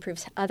 obviously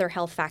improves other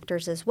health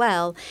factors as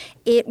well.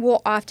 It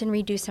will often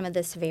reduce some of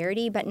the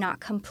severity, but not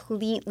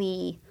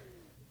completely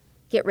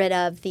get rid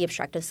of the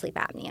obstructive sleep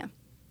apnea.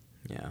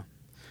 Yeah.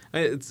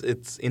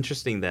 It's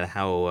interesting that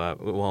how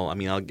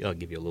I'll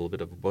give you a little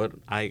bit of what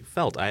I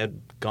felt. I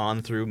had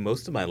gone through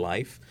most of my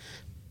life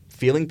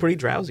feeling pretty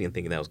drowsy and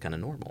thinking that was kind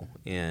of normal.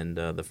 And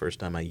the first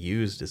time I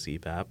used a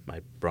CPAP, I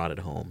brought it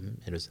home.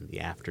 It was in the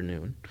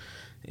afternoon.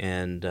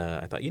 And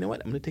I thought, you know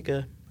what, I'm going to take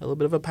a little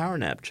bit of a power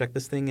nap, check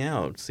this thing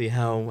out, see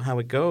how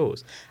it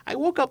goes. I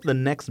woke up the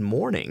next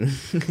morning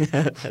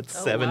at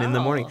 7 in the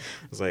morning.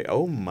 I was like,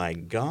 oh my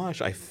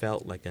gosh, I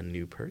felt like a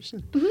new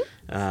person.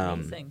 Mm-hmm.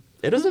 Amazing.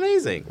 It was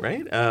amazing,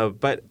 right?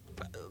 But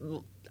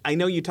I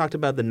know you talked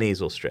about the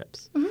nasal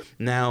strips.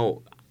 Mm-hmm.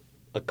 Now,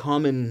 a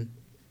common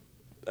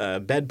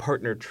bed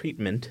partner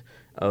treatment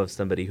of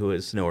somebody who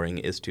is snoring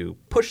is to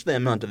push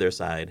them onto their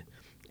side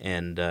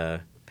and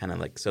kind of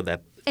like so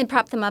that... And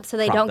prop them up so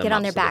they don't get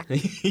on their back.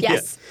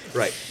 Yes. Yeah,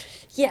 right.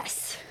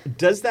 Yes.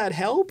 Does that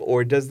help,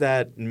 or does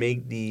that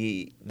make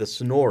the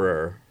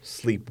snorer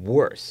sleep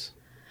worse?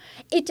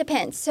 It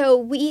depends. So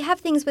we have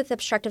things with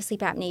obstructive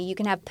sleep apnea. You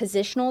can have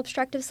positional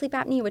obstructive sleep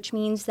apnea, which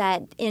means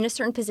that in a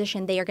certain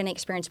position, they are going to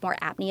experience more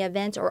apnea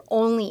events, or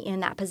only in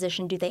that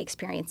position do they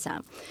experience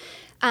some.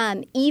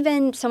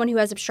 Even someone who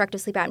has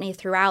obstructive sleep apnea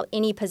throughout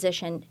any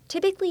position,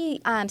 typically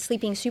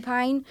sleeping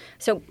supine,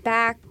 so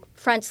back,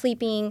 front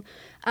sleeping,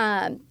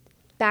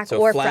 back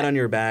so or flat front. on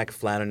your back,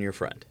 flat on your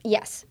front.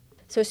 Yes.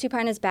 So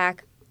supine is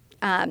back.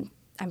 I'm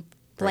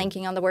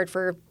blanking on the word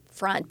for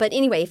front. But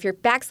anyway, if you're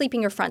back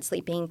sleeping or front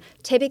sleeping,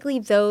 typically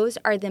those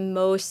are the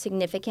most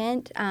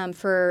significant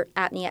for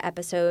apnea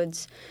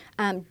episodes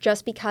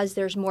just because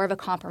there's more of a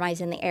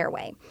compromise in the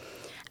airway.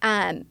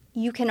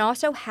 You can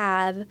also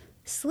have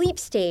sleep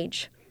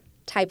stage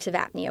types of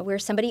apnea where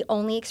somebody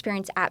only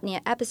experiences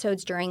apnea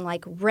episodes during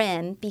like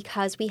REM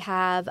because we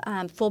have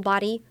full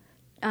body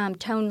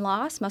tone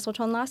loss, muscle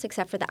tone loss,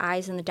 except for the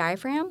eyes and the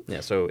diaphragm. Yeah,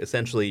 so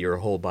essentially your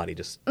whole body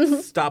just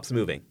stops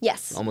moving.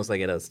 Yes. Almost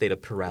like in a state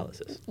of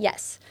paralysis.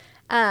 Yes.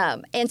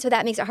 And so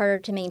that makes it harder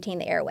to maintain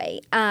the airway.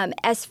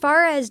 As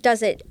far as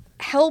does it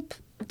help,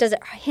 does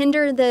it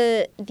hinder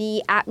the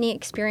apnea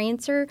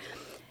experiencer?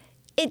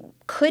 It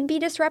could be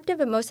disruptive,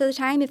 but most of the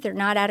time, if they're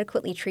not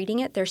adequately treating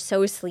it, they're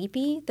so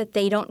sleepy that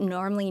they don't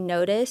normally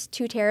notice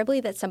too terribly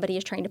that somebody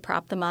is trying to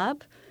prop them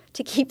up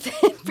to keep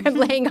them from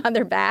laying on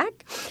their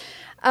back.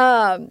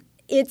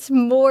 It's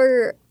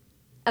more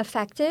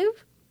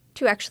effective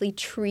to actually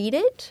treat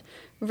it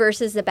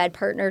versus the bed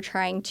partner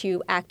trying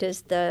to act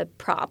as the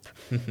prop.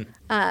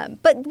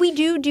 But we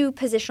do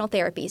positional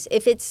therapies.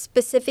 If it's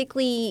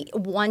specifically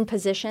one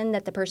position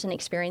that the person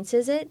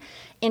experiences it,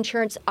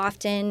 insurance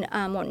often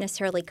won't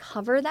necessarily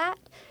cover that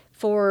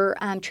for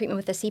treatment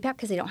with the CPAP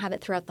because they don't have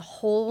it throughout the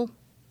whole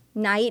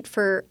night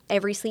for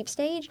every sleep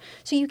stage.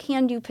 So you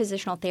can do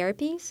positional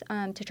therapies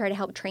to try to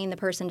help train the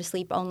person to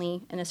sleep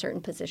only in a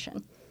certain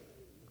position.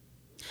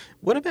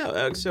 What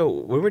about so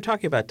when we're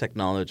talking about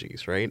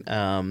technologies, right?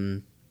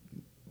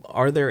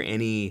 Are there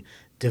any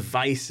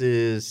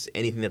devices,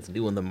 anything that's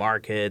new in the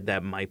market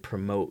that might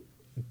promote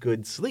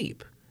good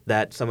sleep?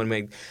 That someone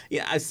may,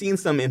 I've seen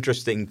some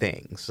interesting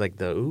things like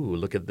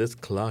look at this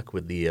clock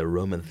with the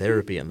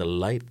aromatherapy and the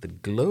light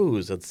that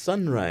glows at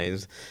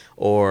sunrise,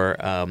 or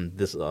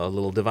this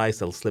little device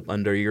that'll slip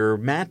under your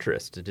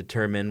mattress to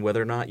determine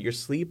whether or not your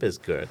sleep is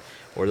good,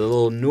 or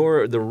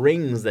the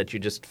rings that you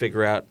just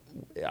figure out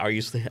are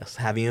you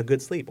having a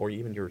good sleep, or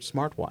even your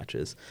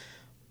smartwatches.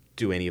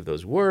 Do any of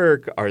those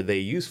work? Are they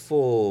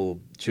useful?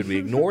 Should we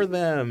ignore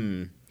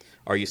them?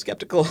 Are you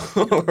skeptical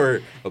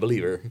or a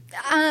believer?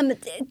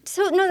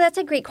 So, no, that's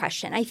a great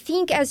question. I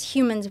think as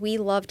humans, we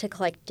love to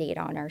collect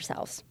data on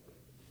ourselves.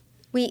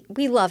 We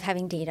love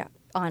having data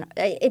on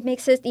it.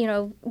 Makes us,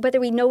 whether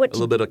we know what a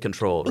little bit of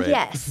control, right?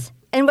 Yes.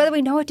 And whether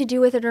we know what to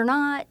do with it or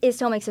not, it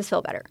still makes us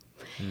feel better.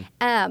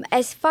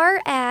 As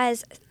far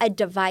as a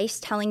device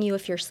telling you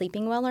if you're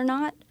sleeping well or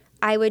not,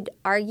 I would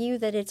argue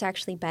that it's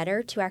actually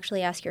better to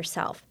actually ask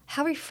yourself,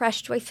 how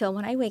refreshed do I feel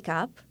when I wake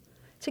up?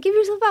 So give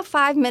yourself about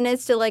 5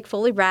 minutes to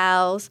fully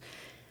rouse.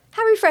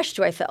 How refreshed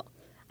do I feel?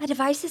 A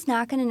device is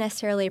not going to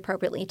necessarily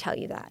appropriately tell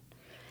you that.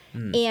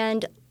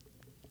 And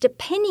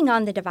depending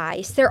on the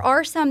device, there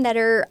are some that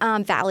are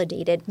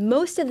validated.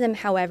 Most of them,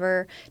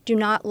 however, do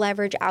not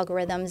leverage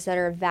algorithms that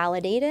are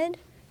validated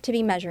to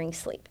be measuring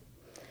sleep.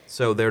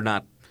 So they're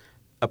not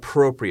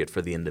appropriate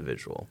for the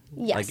individual.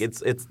 Yes.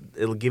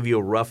 It'll give you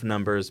rough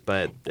numbers,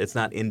 but it's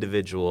not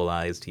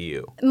individualized to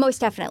you.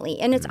 Most definitely.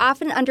 And it's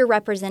often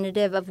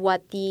underrepresentative of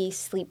what the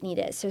sleep need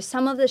is. So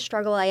some of the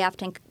struggle I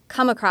often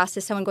come across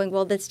is someone going,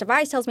 well, this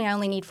device tells me I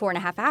only need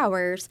 4.5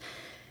 hours.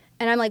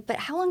 And I'm like, but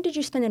how long did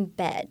you spend in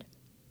bed?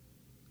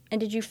 And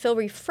did you feel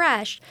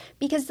refreshed?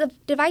 Because the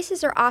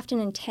devices are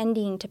often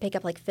intending to pick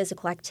up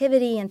physical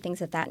activity and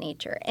things of that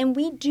nature. And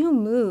we do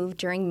move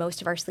during most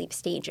of our sleep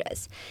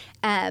stages.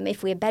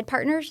 If we have bed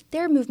partners,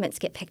 their movements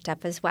get picked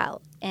up as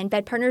well. And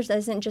bed partners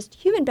isn't just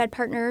human bed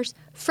partners,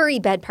 furry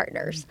bed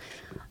partners.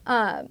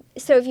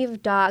 So if you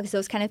have dogs,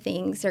 those kind of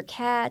things, or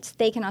cats,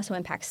 they can also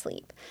impact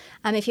sleep.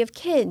 If you have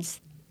kids,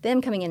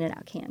 them coming in and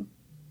out can.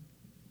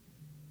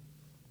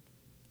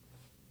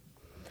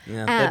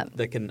 Yeah,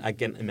 I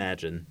can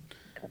imagine.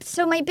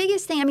 So my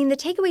biggest thing, the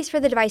takeaways for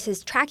the device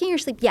is tracking your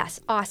sleep, yes,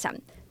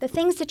 awesome. The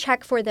things to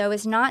check for, though,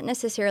 is not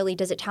necessarily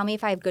does it tell me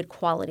if I have good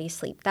quality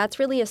sleep. That's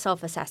really a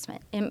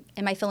self-assessment. Am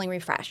I feeling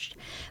refreshed?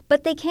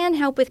 But they can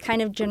help with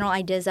kind of general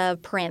ideas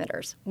of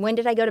parameters. When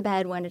did I go to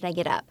bed? When did I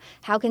get up?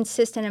 How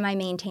consistent am I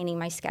maintaining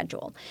my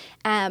schedule?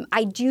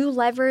 I do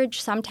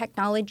leverage some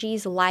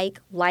technologies like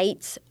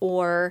lights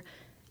or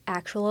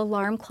actual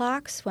alarm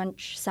clocks, when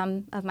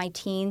some of my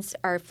teens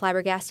are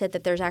flabbergasted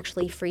that there's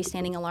actually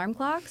freestanding alarm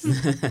clocks.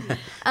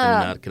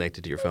 Not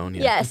connected to your phone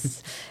yet.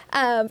 Yes,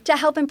 to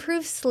help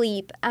improve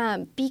sleep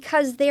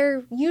because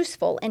they're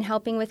useful in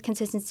helping with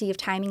consistency of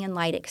timing and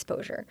light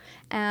exposure.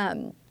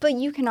 But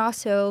you can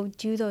also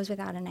do those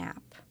without an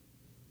app.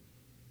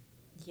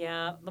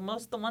 Yeah,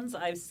 the ones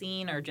I've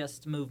seen are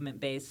just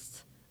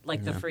movement-based,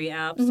 the free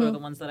apps are the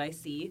ones that I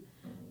see.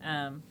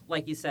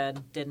 Like you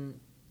said,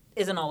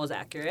 isn't always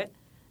accurate.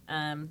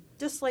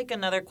 Just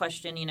another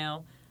question,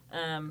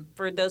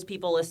 for those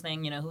people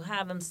listening, who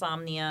have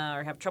insomnia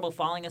or have trouble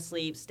falling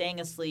asleep,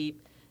 staying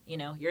asleep,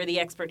 you're the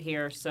expert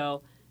here.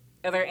 So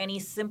are there any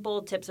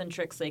simple tips and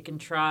tricks they can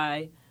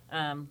try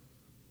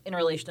in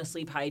relation to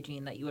sleep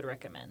hygiene that you would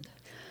recommend?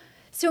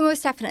 So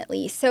most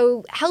definitely.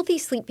 So healthy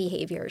sleep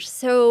behaviors.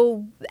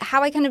 So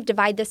how I kind of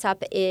divide this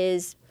up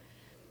is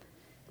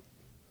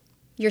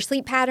your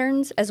sleep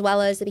patterns as well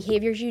as the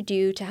behaviors you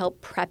do to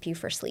help prep you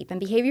for sleep. And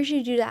behaviors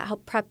you do that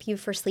help prep you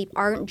for sleep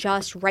aren't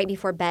just right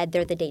before bed,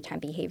 they're the daytime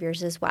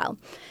behaviors as well.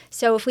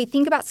 So if we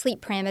think about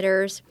sleep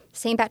parameters,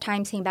 same bat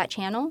time, same bat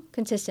channel,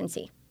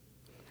 consistency.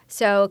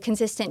 So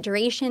consistent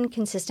duration,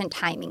 consistent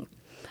timing.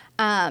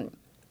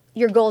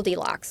 Your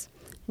Goldilocks,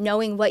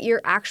 knowing what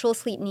your actual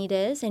sleep need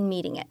is and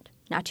meeting it.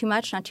 Not too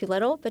much, not too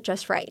little, but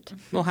just right.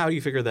 Well, how do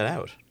you figure that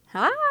out?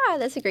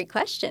 That's a great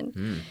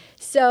question.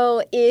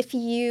 So if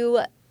you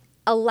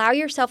allow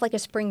yourself a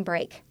spring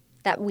break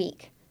that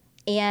week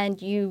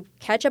and you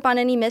catch up on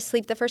any missed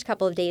sleep the first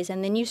couple of days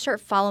and then you start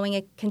following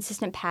a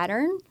consistent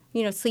pattern,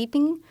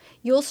 sleeping,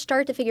 you'll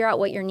start to figure out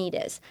what your need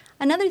is.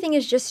 Another thing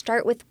is just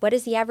start with what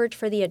is the average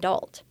for the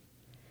adult.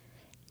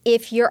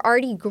 If you're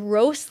already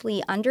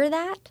grossly under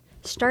that,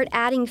 start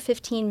adding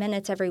 15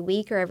 minutes every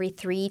week or every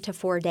 3 to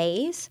 4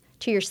 days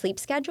to your sleep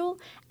schedule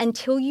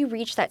until you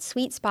reach that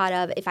sweet spot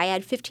of, if I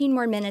add 15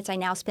 more minutes, I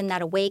now spend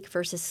that awake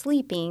versus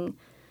sleeping,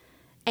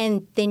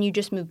 and then you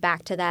just move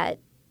back to that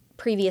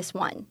previous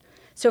one.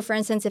 So for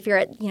instance, if you're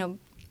at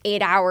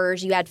 8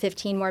 hours, you add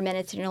 15 more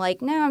minutes and you're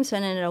like, no, I'm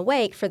spending it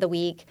awake for the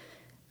week,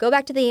 go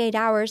back to the 8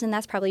 hours, and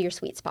that's probably your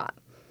sweet spot.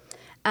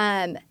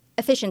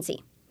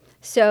 Efficiency.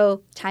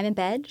 So time in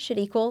bed should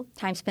equal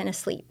time spent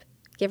asleep,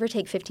 give or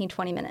take 15,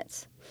 20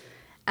 minutes,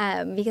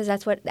 because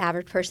that's what the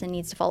average person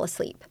needs to fall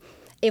asleep.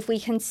 If we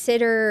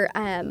consider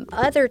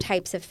other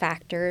types of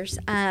factors,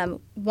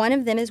 one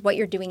of them is what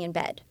you're doing in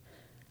bed.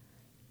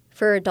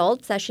 For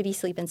adults, that should be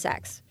sleep and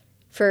sex.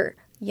 For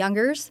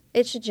youngers,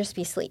 it should just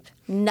be sleep.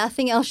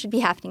 Nothing else should be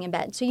happening in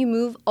bed. So you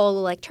move all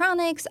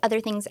electronics, other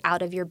things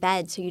out of your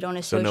bed so you don't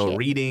associate. So no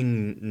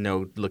reading,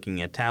 no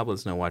looking at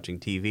tablets, no watching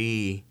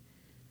TV,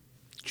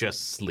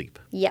 just sleep.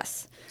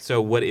 Yes.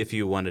 So what if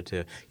you wanted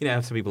to,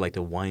 some people like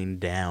to wind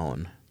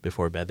down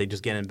before bed. They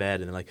just get in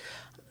bed and they're like,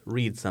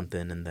 read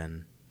something and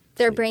then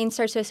their sleep. brain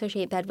starts to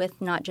associate bed with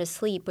not just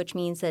sleep, which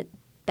means that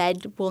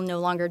bed will no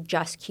longer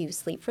just cue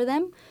sleep for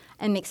them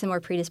and makes them more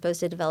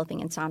predisposed to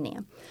developing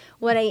insomnia.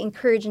 What I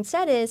encourage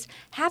instead is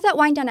have that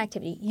wind down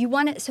activity.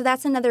 So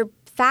that's another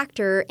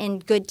factor in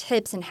good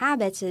tips and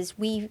habits is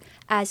we,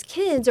 as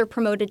kids, are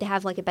promoted to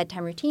have like a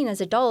bedtime routine.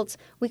 As adults,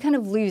 we kind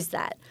of lose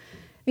that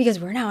because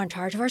we're now in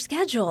charge of our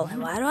schedule.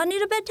 And why do I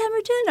need a bedtime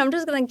routine? I'm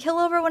just going to kill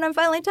over when I'm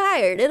finally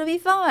tired. It'll be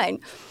fine.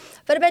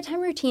 But a bedtime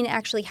routine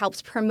actually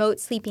helps promote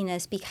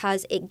sleepiness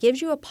because it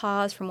gives you a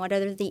pause from what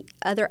the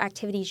other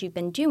activities you've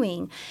been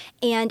doing,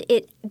 and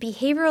it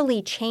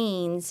behaviorally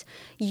chains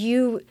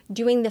you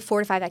doing the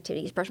 4 to 5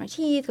 activities. Brush my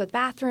teeth, go to the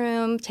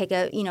bathroom, take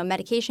a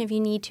medication if you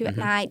need to at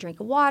night,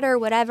 drink water,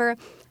 whatever.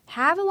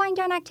 Have a wind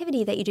down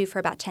activity that you do for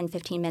about 10,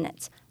 15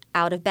 minutes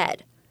out of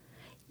bed.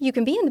 You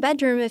can be in the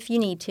bedroom if you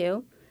need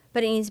to,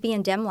 but it needs to be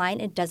in dim light.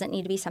 It doesn't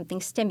need to be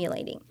something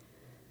stimulating.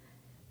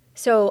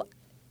 So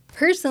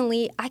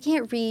personally, I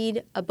can't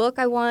read a book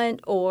I want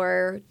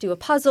or do a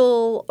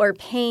puzzle or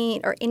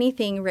paint or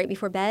anything right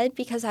before bed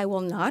because I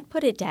will not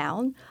put it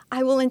down.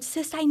 I will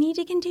insist I need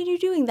to continue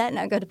doing that and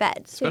I'll go to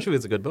bed. Especially if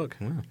it's a good book.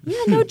 Wow.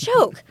 Yeah, no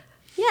joke.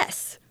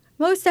 Yes,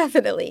 most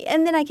definitely.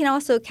 And then I can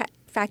also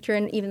factor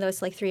in, even though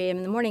it's like 3 a.m.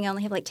 in the morning, I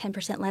only have like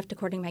 10% left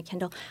according to my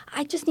Kindle.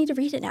 I just need to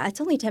read it now.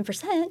 It's only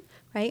 10%,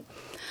 right?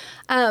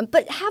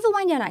 But have a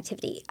wind down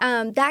activity.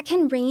 That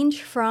can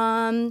range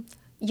from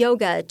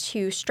yoga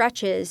to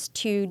stretches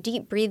to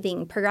deep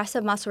breathing,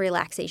 progressive muscle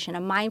relaxation,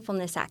 a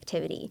mindfulness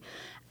activity,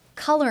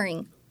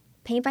 coloring,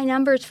 paint by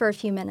numbers for a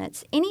few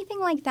minutes, anything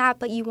like that,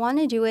 but you want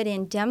to do it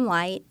in dim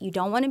light. You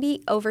don't want to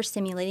be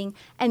overstimulating,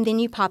 and then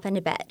you pop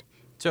into bed.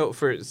 So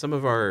for some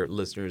of our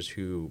listeners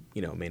who,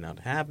 may not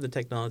have the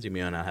technology,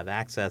 may not have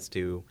access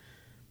to,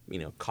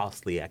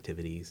 costly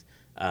activities,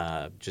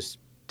 just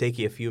take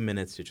you a few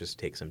minutes to just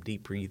take some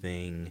deep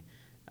breathing.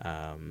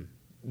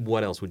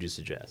 What else would you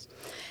suggest?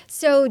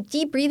 So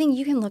deep breathing,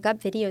 you can look up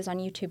videos on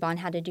YouTube on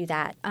how to do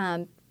that.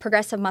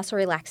 Progressive muscle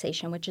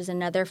relaxation, which is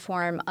another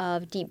form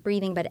of deep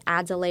breathing, but it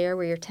adds a layer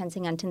where you're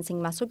tensing,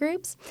 untensing muscle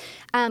groups.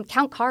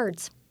 Count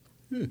cards.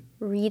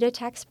 Read a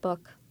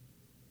textbook.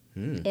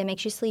 It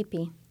makes you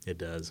sleepy. It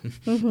does.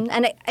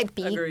 And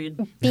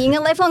Agreed. Being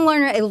a lifelong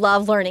learner, I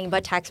love learning,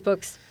 but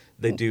textbooks,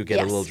 they do get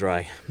a little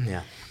dry.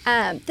 Yeah.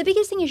 The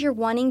biggest thing is you're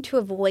wanting to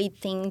avoid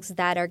things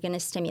that are going to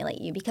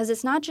stimulate you because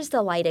it's not just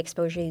the light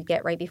exposure you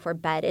get right before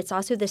bed. It's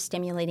also the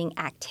stimulating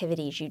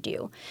activities you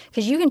do.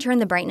 Because you can turn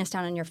the brightness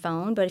down on your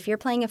phone, but if you're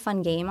playing a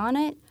fun game on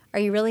it, are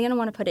you really going to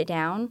want to put it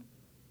down?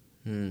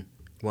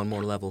 One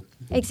more level.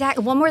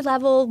 Exactly. One more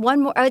level.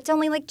 One more. Oh, it's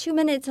only like 2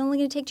 minutes. It's only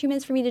going to take 2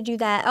 minutes for me to do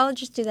that. I'll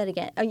just do that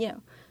again.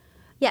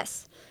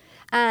 Yes.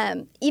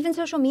 Even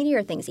social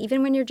media things,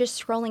 even when you're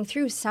just scrolling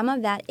through, some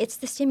of that, it's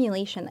the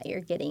stimulation that you're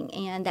getting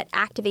and that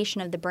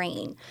activation of the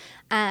brain.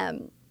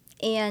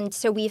 And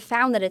so we've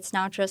found that it's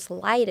not just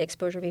light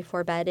exposure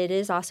before bed. It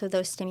is also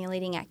those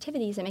stimulating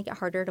activities that make it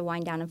harder to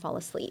wind down and fall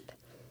asleep.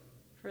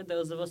 For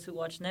those of us who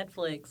watch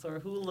Netflix or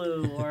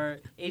Hulu or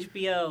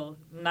HBO,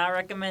 not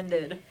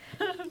recommended.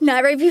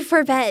 Not right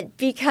before bed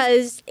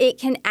because it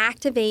can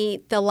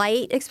activate the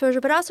light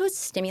exposure, but also it's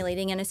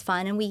stimulating and it's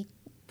fun. And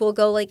we'll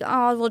go like,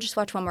 we'll just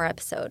watch one more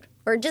episode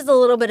or just a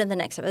little bit of the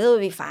next episode. It'll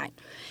be fine.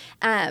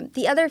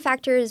 The other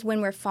factor is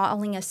when we're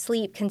falling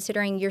asleep,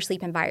 considering your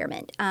sleep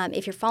environment.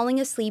 If you're falling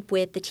asleep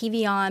with the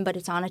TV on, but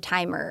it's on a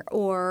timer,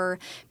 or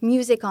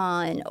music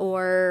on,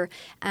 or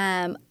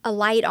a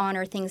light on,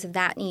 or things of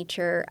that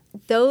nature,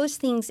 those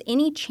things,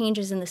 any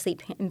changes in the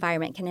sleep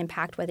environment can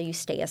impact whether you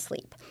stay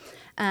asleep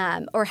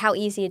or how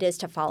easy it is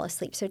to fall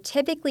asleep. So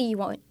typically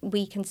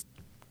we can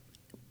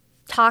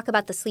talk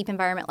about the sleep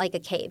environment like a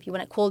cave. You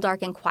want it cool,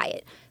 dark, and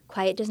quiet.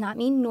 Quiet does not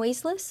mean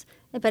noiseless,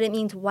 but it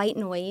means white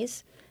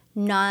noise,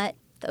 not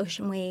the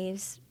ocean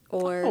waves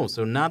or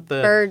so not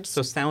the birds.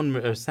 So sound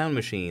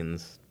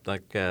machines,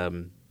 like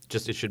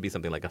just it should be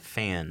something like a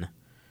fan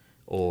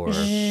or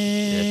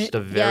just a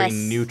very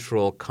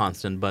neutral,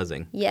 constant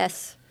buzzing.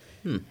 Yes.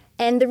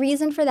 And the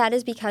reason for that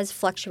is because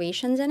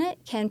fluctuations in it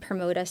can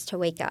promote us to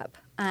wake up.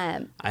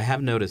 I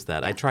have noticed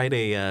that. I tried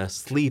a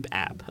sleep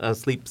app, a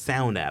sleep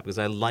sound app, because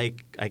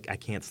I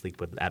can't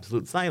sleep with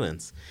absolute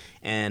silence.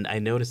 And I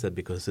noticed that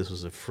because this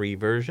was a free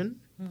version,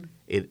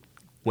 it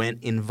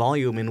went in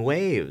volume in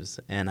waves.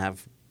 And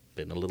I've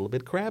been a little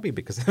bit crabby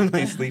because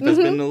my sleep has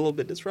been a little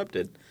bit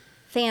disrupted.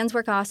 Fans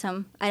work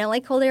awesome. I don't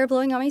like cold air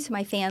blowing on me, so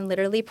my fan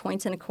literally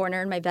points in a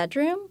corner in my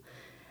bedroom.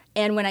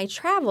 And when I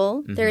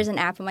travel, there is an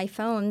app on my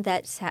phone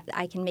that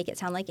I can make it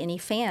sound like any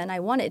fan I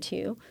wanted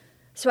to.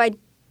 So I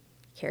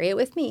carry it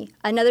with me.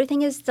 Another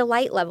thing is the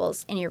light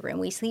levels in your room.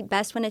 We sleep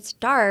best when it's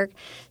dark.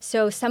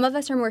 So some of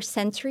us are more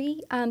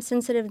sensory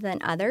sensitive than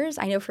others.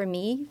 I know for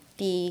me,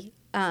 the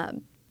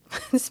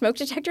smoke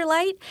detector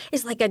light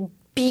is like a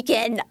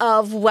beacon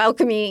of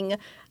welcoming,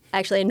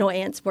 actually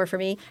annoyance more for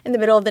me, in the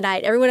middle of the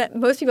night.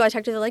 Most people I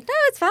talk to, they're like, no,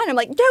 it's fine. I'm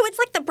like, no, it's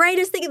like the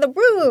brightest thing in the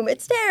room.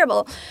 It's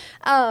terrible.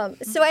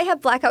 So I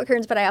have blackout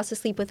curtains, but I also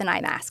sleep with an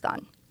eye mask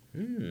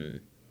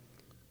on.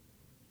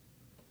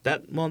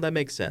 That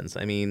makes sense.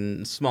 I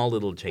mean, small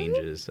little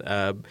changes.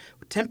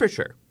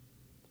 Temperature.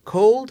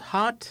 Cold,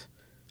 hot,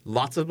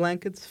 lots of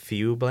blankets,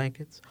 few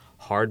blankets,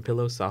 hard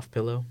pillow, soft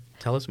pillow.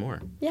 Tell us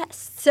more.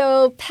 Yes.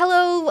 So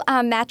pillow,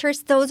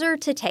 mattress, those are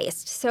to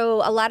taste. So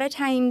a lot of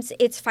times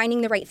it's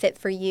finding the right fit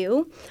for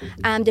you.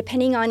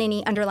 Depending on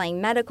any underlying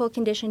medical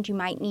conditions, you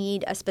might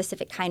need a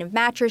specific kind of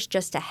mattress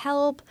just to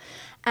help,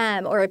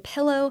 or a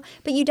pillow.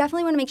 But you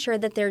definitely want to make sure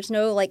that there's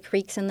no like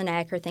creaks in the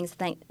neck or things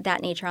of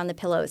that nature on the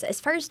pillows. As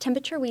far as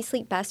temperature, we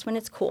sleep best when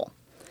it's cool.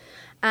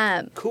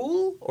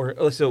 Cool?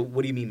 So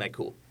what do you mean by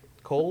cool?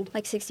 Cold?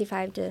 Like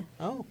 65 to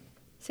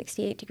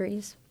 68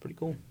 degrees. Pretty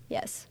cool.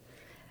 Yes.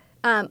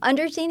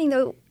 Understanding,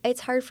 though,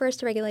 it's hard for us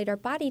to regulate our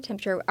body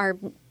temperature. Our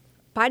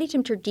body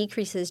temperature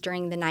decreases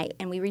during the night,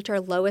 and we reach our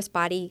lowest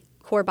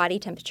core body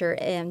temperature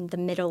in the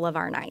middle of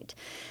our night.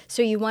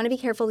 So you want to be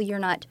careful you're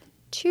not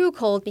too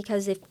cold,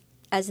 because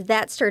as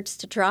that starts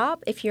to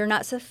drop, if you're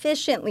not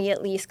sufficiently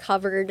at least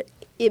covered,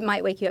 it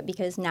might wake you up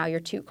because now you're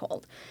too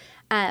cold.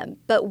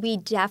 But we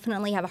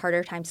definitely have a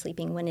harder time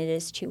sleeping when it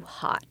is too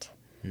hot.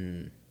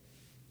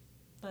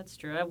 That's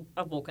true.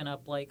 I've woken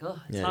up like, oh,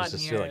 it's Yeah, hot just in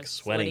feel here. like It's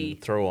sweating, sweaty.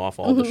 throw off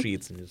all the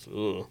sheets, and just,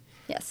 ugh.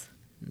 Yes.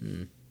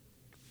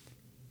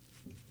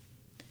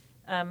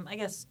 I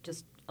guess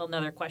just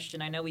another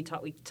question. I know we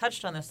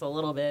touched on this a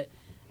little bit.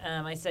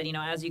 I said,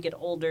 as you get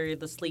older,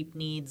 the sleep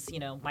needs,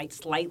 might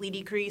slightly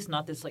decrease,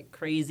 not this like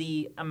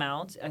crazy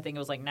amount. I think it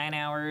was like 9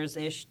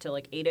 hours-ish to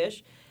like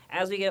 8-ish.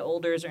 As we get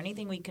older, is there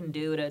anything we can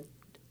do to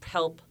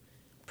help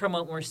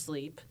promote more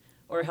sleep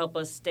or help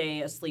us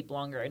stay asleep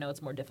longer? I know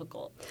it's more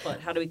difficult, but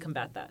how do we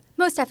combat that?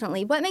 Most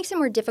definitely. What makes it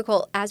more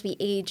difficult as we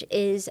age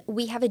is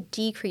we have a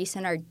decrease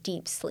in our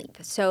deep sleep.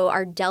 So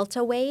our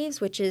delta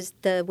waves, which is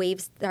the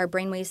waves, our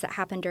brain waves that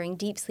happen during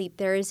deep sleep,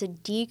 there is a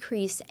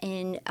decrease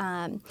in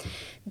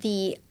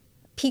the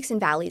peaks and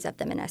valleys of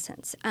them, in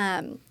essence.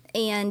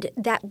 And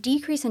that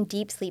decrease in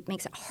deep sleep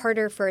makes it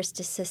harder for us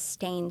to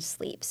sustain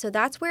sleep. So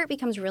that's where it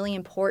becomes really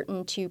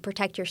important to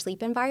protect your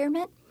sleep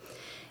environment.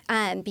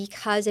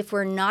 Because if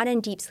we're not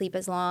in deep sleep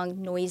as long,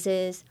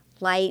 noises,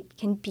 light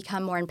can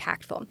become more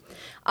impactful.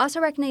 Also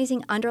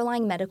recognizing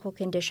underlying medical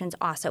conditions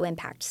also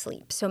impact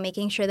sleep. So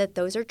making sure that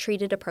those are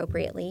treated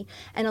appropriately.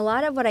 And a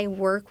lot of what I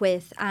work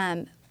with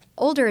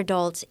older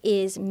adults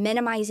is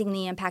minimizing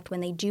the impact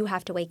when they do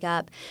have to wake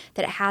up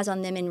that it has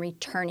on them in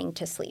returning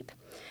to sleep.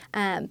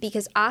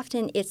 Because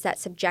often it's that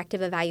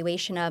subjective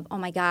evaluation of, oh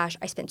my gosh,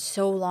 I spent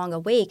so long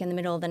awake in the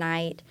middle of the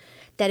night,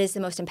 that is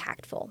the most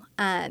impactful.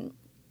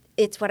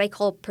 It's what I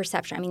call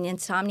perception. I mean,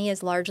 insomnia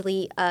is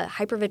largely a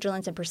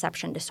hypervigilance and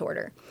perception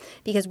disorder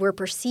because we're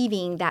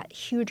perceiving that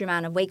huge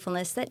amount of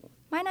wakefulness that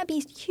might not be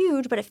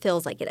huge, but it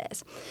feels like it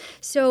is.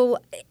 So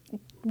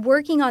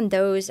working on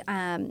those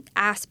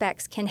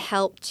aspects can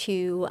help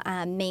to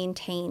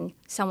maintain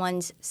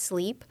someone's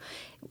sleep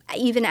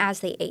even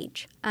as they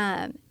age.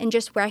 And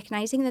just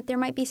recognizing that there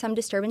might be some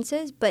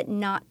disturbances, but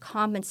not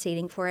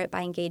compensating for it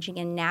by engaging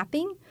in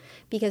napping.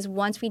 Because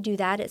once we do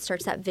that, it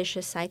starts that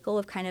vicious cycle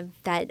of kind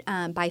of that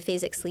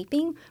biphasic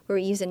sleeping, where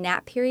we use a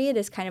nap period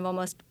as kind of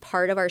almost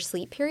part of our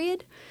sleep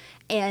period.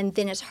 And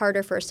then it's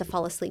harder for us to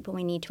fall asleep when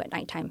we need to at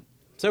nighttime.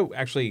 So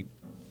actually,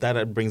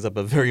 that brings up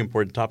a very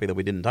important topic that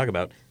we didn't talk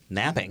about,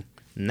 napping.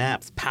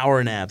 Naps,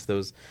 power naps,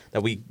 those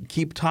that we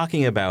keep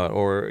talking about,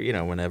 or,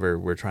 whenever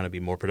we're trying to be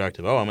more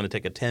productive. Oh, I'm going to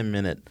take a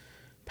 10-minute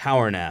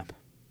power nap.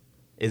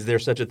 Is there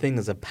such a thing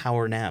as a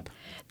power nap?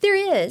 There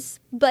is,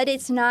 but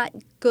it's not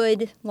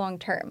good long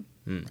term.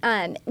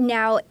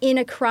 Now, in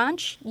a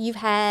crunch, you've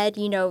had,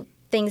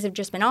 things have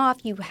just been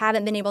off. You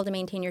haven't been able to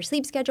maintain your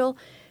sleep schedule.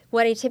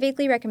 What I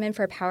typically recommend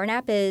for a power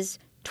nap is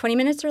 20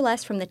 minutes or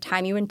less from the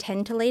time you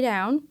intend to lay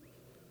down,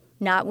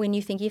 not when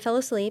you think you fell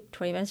asleep,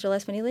 20 minutes or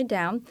less when you lay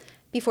down,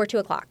 before 2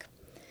 o'clock.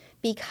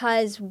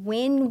 Because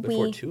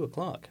Before 2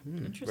 o'clock.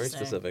 Very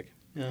specific.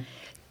 Yeah.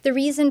 The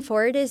reason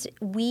for it is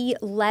we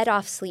let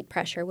off sleep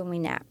pressure when we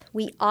nap.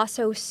 We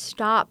also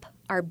stop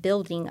our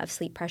building of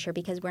sleep pressure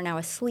because we're now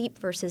asleep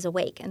versus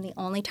awake. And the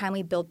only time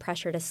we build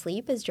pressure to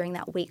sleep is during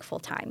that wakeful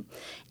time.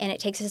 And it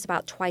takes us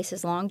about twice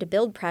as long to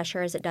build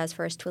pressure as it does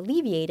for us to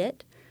alleviate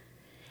it.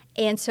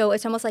 And so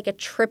it's almost like a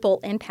triple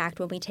impact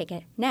when we take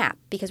a nap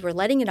because we're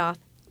letting it off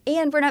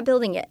and we're not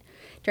building it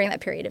during that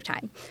period of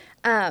time.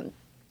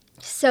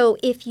 So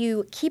if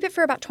you keep it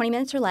for about 20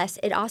 minutes or less,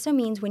 it also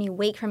means when you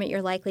wake from it,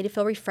 you're likely to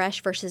feel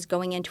refreshed versus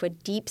going into a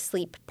deep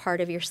sleep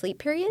part of your sleep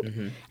period.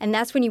 Mm-hmm. And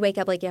that's when you wake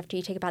up, like after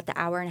you take about the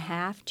 1.5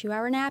 hour, 2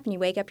 hour nap, and you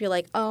wake up, you're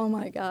like, oh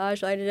my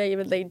gosh, why did I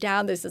even lay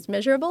down? This is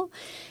miserable.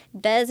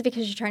 That is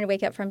because you're trying to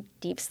wake up from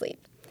deep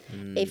sleep.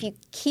 If you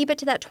keep it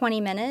to that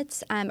 20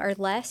 minutes or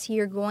less,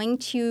 you're going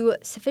to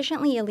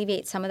sufficiently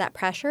alleviate some of that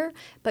pressure,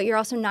 but you're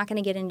also not going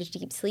to get into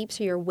deep sleep,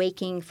 so you're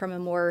waking from a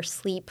more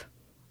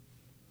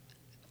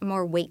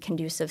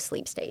wake-conducive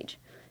sleep stage,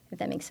 if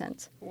that makes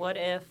sense. What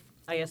if,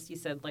 I guess you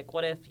said,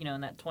 what if,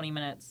 in that 20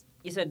 minutes,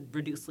 you said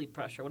reduce sleep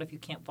pressure. What if you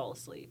can't fall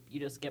asleep? You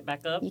just get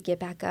back up? You get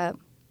back up.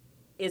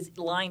 Is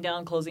lying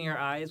down, closing your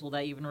eyes, will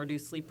that even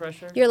reduce sleep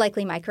pressure? You're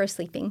likely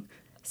micro-sleeping.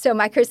 So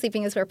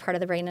micro-sleeping is where part of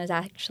the brain is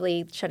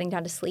actually shutting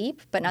down to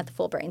sleep, but not the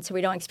full brain. So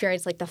we don't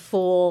experience the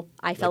full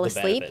I fell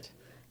asleep.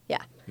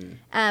 Yeah.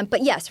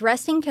 But yes,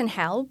 resting can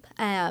help.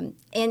 And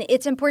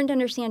it's important to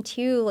understand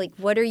too,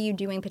 what are you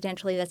doing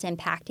potentially that's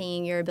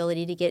impacting your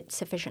ability to get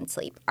sufficient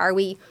sleep? Are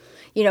we,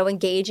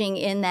 engaging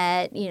in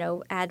that,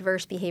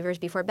 adverse behaviors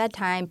before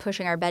bedtime,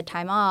 pushing our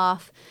bedtime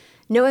off,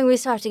 knowing we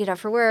still have to get up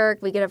for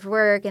work, we get up for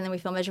work and then we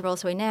feel miserable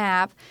so we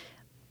nap?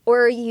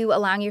 Or are you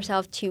allowing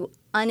yourself to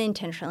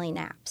unintentionally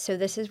nap? So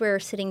this is where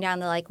sitting down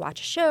to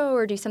watch a show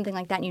or do something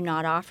like that and you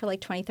nod off for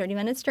 20, 30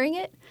 minutes during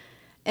it.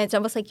 And it's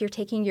almost like you're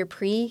taking your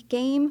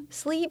pre-game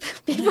sleep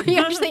before you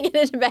actually get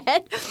into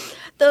bed.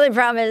 The only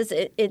problem is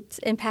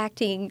it's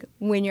impacting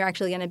when you're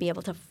actually going to be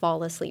able to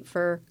fall asleep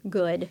for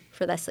good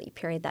for that sleep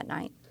period that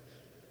night.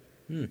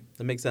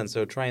 That makes sense.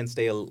 So try and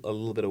stay a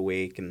little bit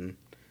awake and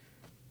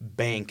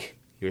bank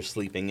your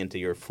sleeping into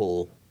your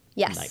full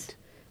night.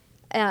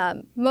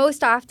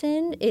 Most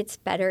often, it's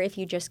better if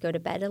you just go to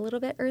bed a little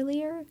bit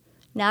earlier.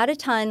 Not a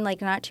ton,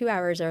 not 2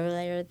 hours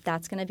earlier.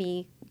 That's going to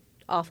be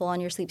awful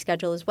on your sleep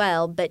schedule as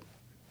well. But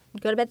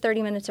go to bed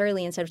 30 minutes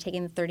early instead of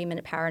taking the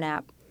 30-minute power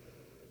nap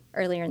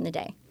earlier in the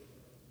day.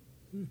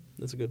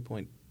 That's a good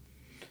point.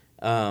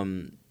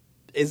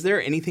 Is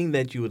there anything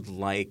that you would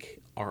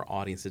like our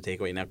audience to take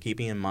away? Now,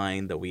 keeping in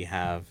mind that we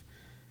have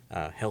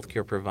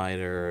healthcare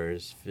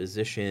providers,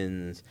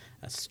 physicians,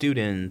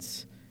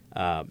 students,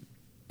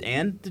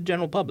 and the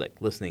general public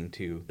listening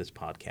to this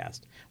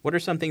podcast, what are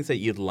some things that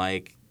you'd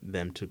like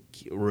them to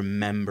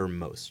remember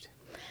most?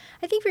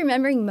 I think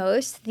remembering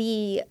most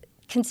the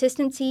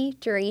consistency,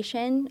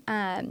 duration,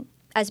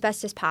 as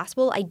best as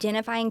possible,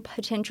 identifying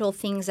potential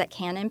things that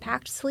can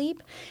impact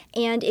sleep,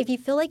 and if you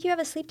feel like you have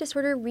a sleep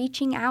disorder,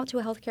 reaching out to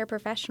a healthcare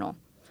professional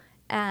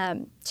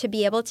to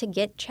be able to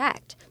get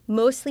checked.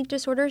 Most sleep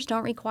disorders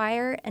don't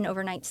require an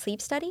overnight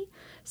sleep study,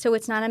 so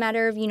it's not a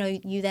matter of,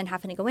 you then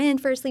having to go in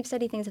for a sleep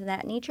study, things of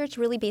that nature. It's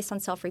really based on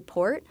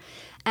self-report,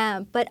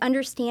 but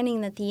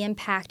understanding that the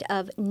impact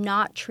of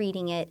not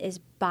treating it is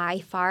by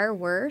far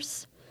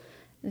worse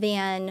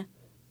than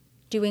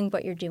doing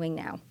what you're doing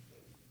now.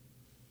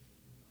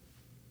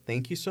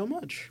 Thank you so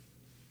much.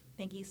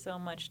 Thank you so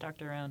much,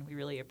 Dr. Roan. We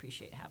really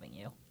appreciate having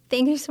you.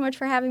 Thank you so much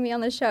for having me on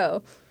the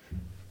show.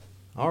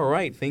 All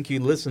right. Thank you,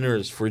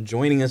 listeners, for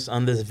joining us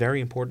on this very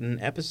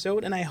important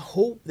episode. And I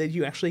hope that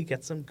you actually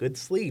get some good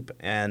sleep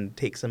and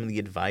take some of the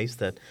advice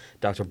that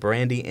Dr.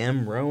 Brandy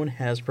M. Roan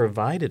has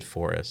provided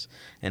for us.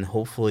 And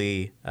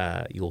hopefully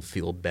you'll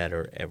feel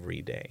better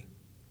every day.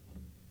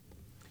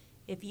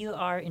 If you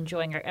are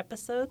enjoying our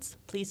episodes,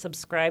 please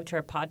subscribe to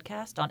our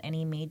podcast on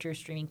any major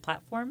streaming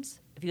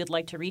platforms. If you would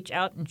like to reach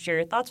out and share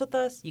your thoughts with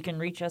us, you can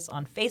reach us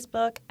on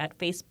Facebook at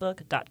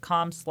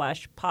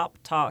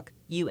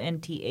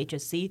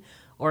facebook.com/PopTalkUNTHSC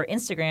or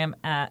Instagram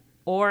at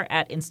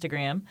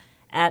Instagram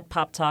at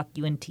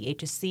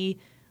PopTalkUNTHSC.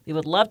 We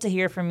would love to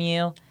hear from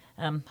you.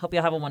 Hope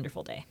you'll have a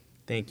wonderful day.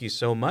 Thank you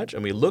so much,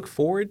 and we look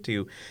forward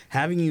to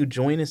having you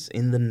join us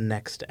in the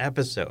next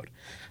episode.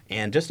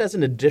 And just as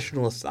an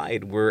additional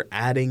aside, we're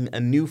adding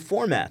a new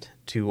format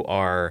to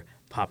our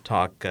Pop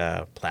Talk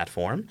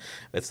platform.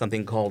 It's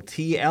something called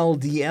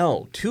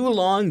TLDL, Too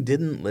Long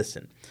Didn't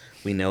Listen.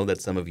 We know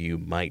that some of you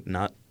might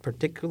not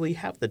particularly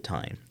have the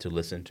time to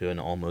listen to an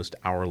almost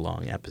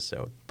hour-long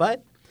episode,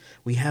 but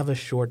we have a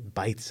short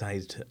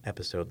bite-sized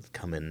episode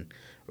coming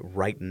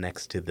right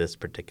next to this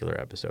particular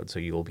episode. So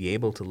you'll be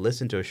able to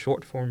listen to a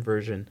short-form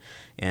version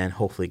and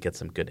hopefully get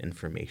some good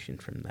information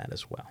from that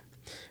as well.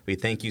 We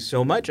thank you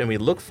so much, and we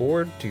look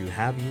forward to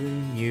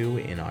having you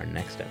in our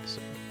next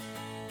episode.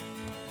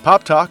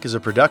 Pop Talk is a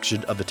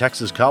production of the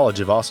Texas College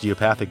of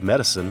Osteopathic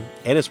Medicine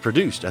and is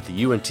produced at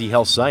the UNT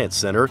Health Science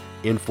Center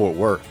in Fort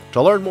Worth.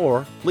 To learn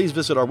more, please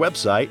visit our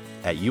website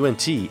at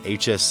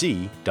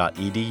unthsc.edu.